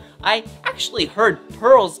 I actually heard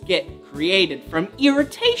pearls get created from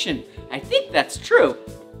irritation. I think that's true.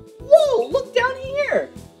 Whoa, look down here.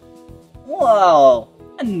 Whoa,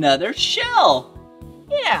 another shell.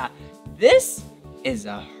 Yeah, this is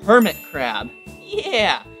a hermit crab.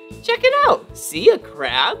 Yeah, check it out. See a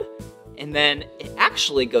crab? And then it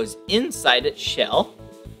actually goes inside its shell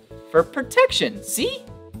for protection. See?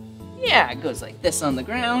 Yeah, it goes like this on the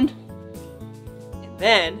ground. And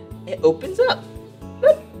then it opens up.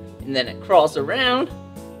 Boop. And and then it crawls around,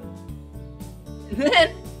 and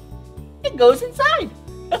then it goes inside.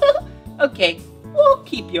 Okay, we'll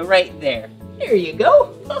keep you right there. There you go.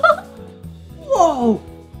 Whoa,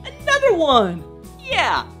 another one.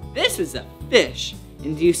 Yeah, this is a fish.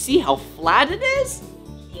 And do you see how flat it is?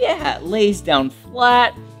 Yeah, it lays down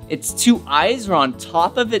flat. Its two eyes are on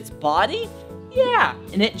top of its body. Yeah,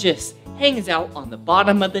 and it just hangs out on the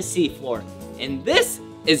bottom of the seafloor. And this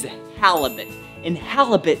is halibut. And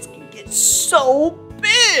halibuts can get so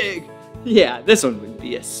big. Yeah, this one would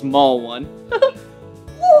be a small one.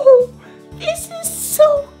 Whoa, this is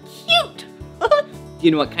so cute. Do you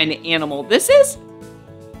know what kind of animal this is?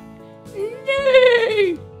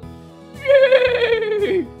 Nay!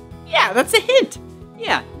 Yay! Yeah, that's a hint.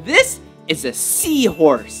 Yeah, this is a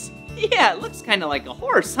seahorse. Yeah, it looks kind of like a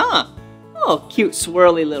horse, huh? Oh, cute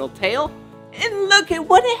swirly little tail. And look at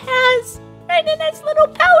what it has right in its little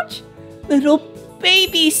pouch. Little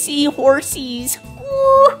baby seahorsies.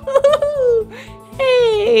 Ooh,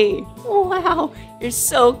 hey, wow, you're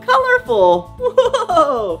so colorful.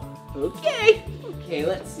 Whoa, okay,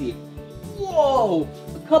 let's see. Whoa,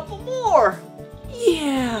 a couple more.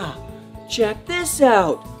 Yeah. Check this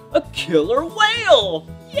out, a killer whale.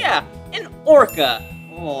 Yeah, an orca.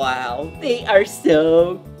 Wow, they are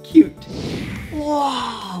so cute.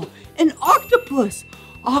 Wow, an octopus.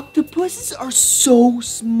 Octopuses are so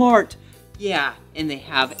smart. Yeah, and they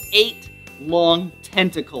have 8 long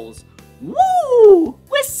tentacles. Woo!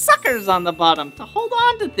 With suckers on the bottom to hold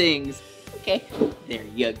on to things. Okay, there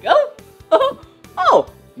you go. Oh,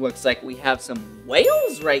 looks like we have some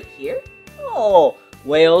whales right here. Oh,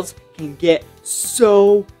 whales can get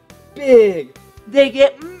so big. They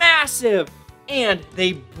get massive and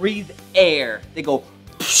they breathe air. They go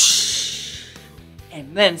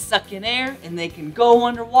and then suck in air and they can go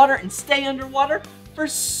underwater and stay underwater for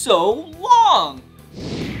so long.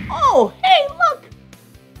 Oh, hey, look,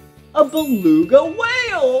 a beluga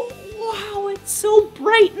whale. Wow, it's so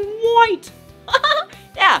bright and white.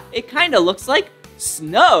 Yeah, it kind of looks like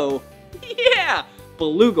snow. Yeah.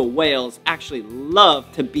 Beluga whales actually love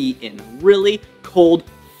to be in really cold,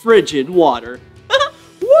 frigid water.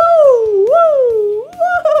 Woo, woo,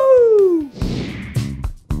 woo!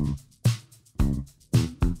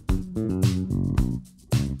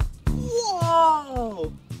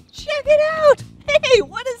 Whoa! Check it out! Hey,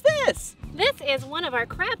 what is this? This is one of our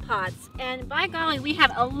crab pots, and by golly, we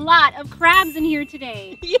have a lot of crabs in here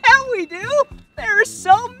today. Yeah, we do! There are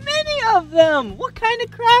so many of them! What kind of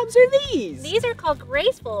crabs are these? These are called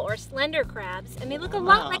graceful or slender crabs, and they look a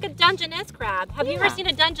lot like a Dungeness crab. Have you ever seen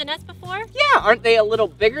a Dungeness before? Yeah, aren't they a little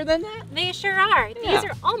bigger than that? They sure are. Yeah. These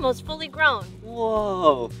are almost fully grown.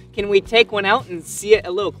 Whoa, can we take one out and see it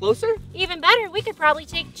a little closer? Even better, we could probably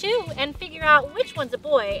take 2 and figure out which one's a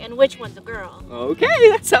boy and which one's a girl. Okay,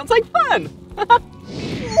 that sounds like fun.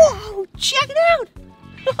 Whoa, check it out.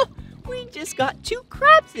 We just got 2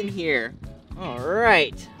 crabs in here. All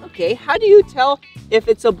right, okay, how do you tell if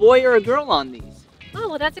it's a boy or a girl on these? Oh,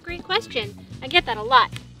 well, that's a great question. I get that a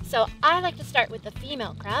lot. So I like to start with the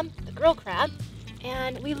female crab, the girl crab,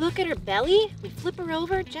 and we look at her belly, we flip her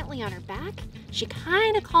over gently on her back, she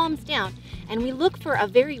kind of calms down, and we look for a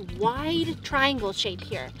very wide triangle shape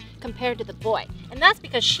here compared to the boy. And that's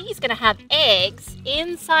because she's gonna have eggs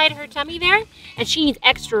inside her tummy there, and she needs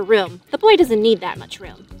extra room. The boy doesn't need that much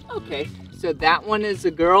room. Okay, so that one is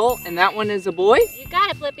a girl and that one is a boy? You got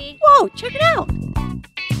it, Blippi. Whoa, check it out.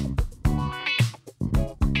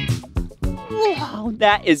 Wow,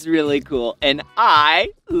 that is really cool. And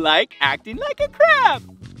I like acting like a crab.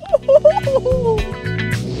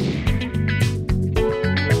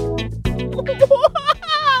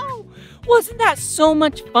 Wow! Wasn't that so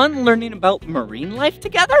much fun learning about marine life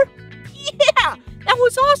together? Yeah, that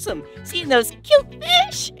was awesome. Seeing those cute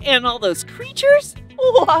fish and all those creatures.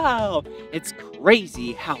 Wow, it's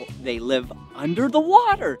crazy how they live under the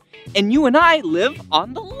water. And you and I live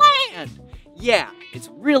on the land. Yeah, it's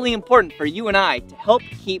really important for you and I to help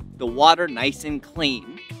keep the water nice and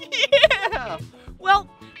clean. Yeah! Well,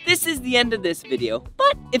 this is the end of this video,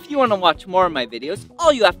 but if you want to watch more of my videos,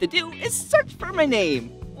 all you have to do is search for my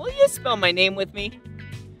name. Will you spell my name with me?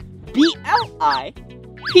 B-L-I-P-P-I,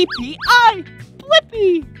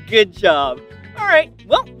 Blippi. Good job. All right,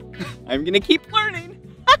 well, I'm gonna keep learning.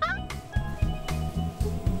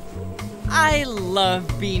 I love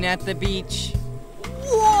being at the beach.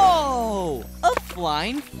 Whoa, a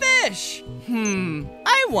flying fish.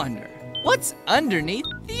 I wonder, what's underneath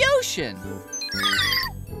the ocean?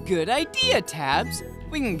 Good idea, Tabs.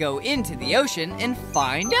 We can go into the ocean and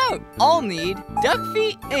find out. I'll need duck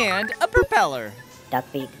feet and a propeller. Duck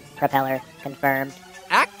feet, propeller, confirmed.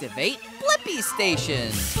 Activate Blippi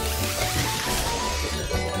Station.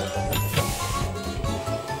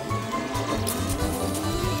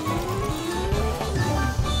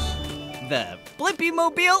 The Blippi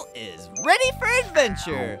Mobile is ready for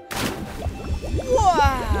adventure.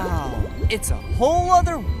 Wow! It's a whole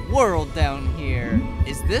other world down here.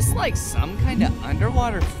 Is this like some kind of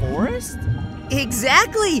underwater forest?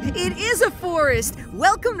 Exactly! It is a forest!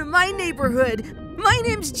 Welcome to my neighborhood. My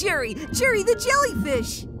name's Jerry the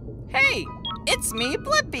jellyfish. Hey, it's me,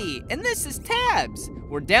 Blippi, and this is Tabs.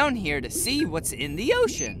 We're down here to see what's in the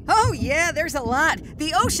ocean. Oh yeah, there's a lot.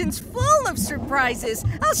 The ocean's full of surprises.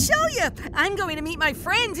 I'll show you. I'm going to meet my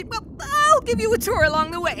friends. Well, I'll give you a tour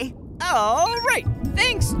along the way. All right,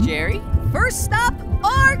 thanks, Jerry. First stop,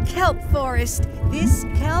 our kelp forest. This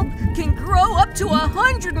kelp can grow up to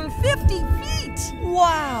 150 feet.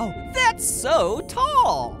 Wow, that's so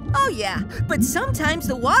tall. Oh yeah, but sometimes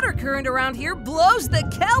the water current around here blows the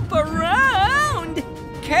kelp around.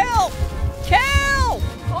 Kelp! Kelp!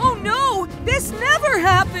 Oh no, this never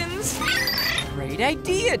happens. Great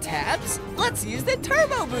idea, Tabs. Let's use the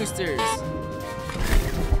turbo boosters.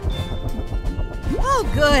 Oh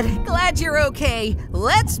good, glad you're okay.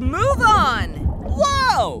 Let's move on.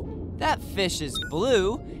 Whoa! That fish is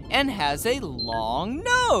blue and has a long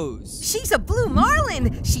nose. She's a blue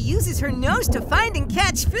marlin. She uses her nose to find and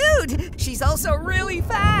catch food. She's also really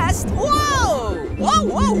fast. Whoa! Whoa,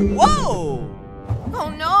 whoa, whoa! Oh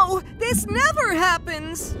no, this never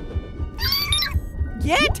happens.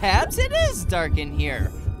 Yeah, Tabs, it is dark in here.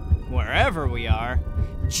 Wherever we are.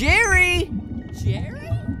 Jerry! Jerry?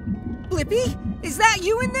 Blippi, is that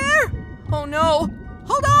you in there? Oh no,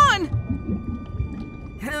 hold on.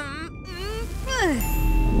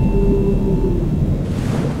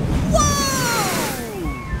 Whoa!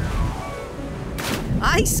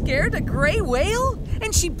 I scared a gray whale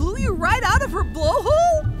and she blew you right out of her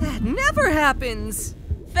blowhole? That never happens.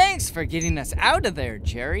 Thanks for getting us out of there,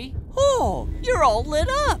 Jerry. Oh, you're all lit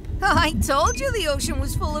up. I told you the ocean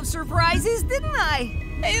was full of surprises, didn't I?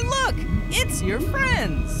 Hey, look, it's your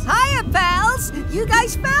friends. Hiya, pals. You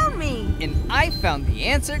guys found me. And I found the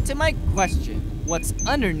answer to my question. What's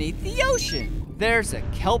underneath the ocean? There's a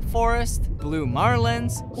kelp forest, blue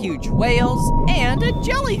marlins, huge whales, and a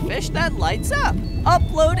jellyfish that lights up.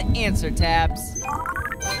 Upload answer tabs.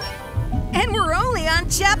 And we're only on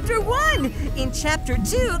chapter 1. In chapter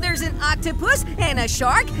 2, there's an octopus and a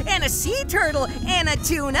shark and a sea turtle and a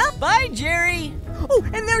tuna. Bye, Jerry. Oh,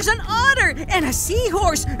 and there's an otter and a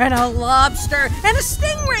seahorse and a lobster and a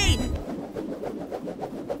stingray.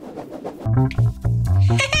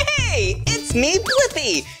 Hey, it's me,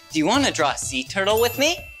 Blippi. Do you want to draw a sea turtle with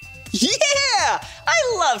me? Yeah!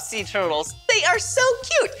 I love sea turtles. They are so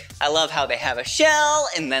cute. I love how they have a shell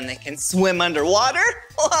and then they can swim underwater.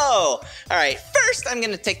 Whoa! All right, first I'm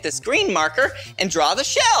gonna take this green marker and draw the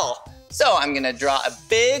shell. So I'm gonna draw a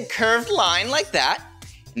big curved line like that,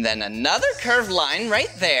 and then another curved line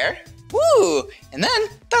right there. Woo! And then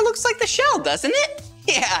that looks like the shell, doesn't it?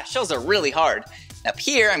 Yeah, shells are really hard. Up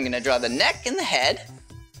here, I'm gonna draw the neck and the head.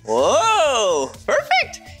 Whoa!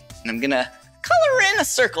 Perfect! And I'm gonna color in a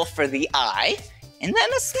circle for the eye, and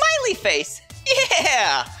then a smiley face.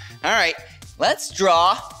 Yeah! All right, let's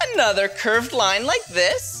draw another curved line like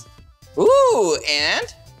this. Ooh,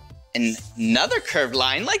 and another curved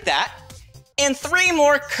line like that, and 3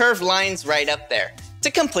 more curved lines right up there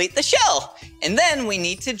to complete the shell. And then we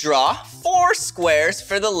need to draw 4 squares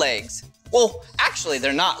for the legs. Well, actually,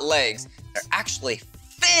 they're not legs. They're actually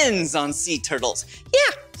fins on sea turtles.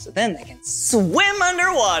 Yeah, so then they can swim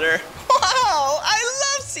underwater. Wow, I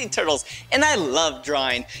love sea turtles, and I love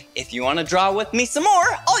drawing. If you want to draw with me some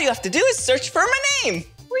more, all you have to do is search for my name.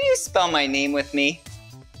 Will you spell my name with me?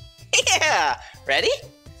 Yeah, ready?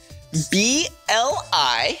 B-L-I-P-P-I,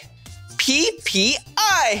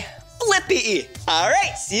 Blippi. All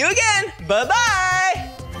right, see you again. Bye-bye.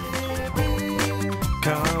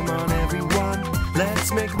 Come on, everyone,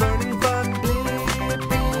 let's make learning fun.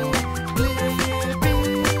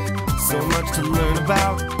 So much to learn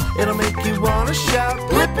about, it'll make you wanna shout.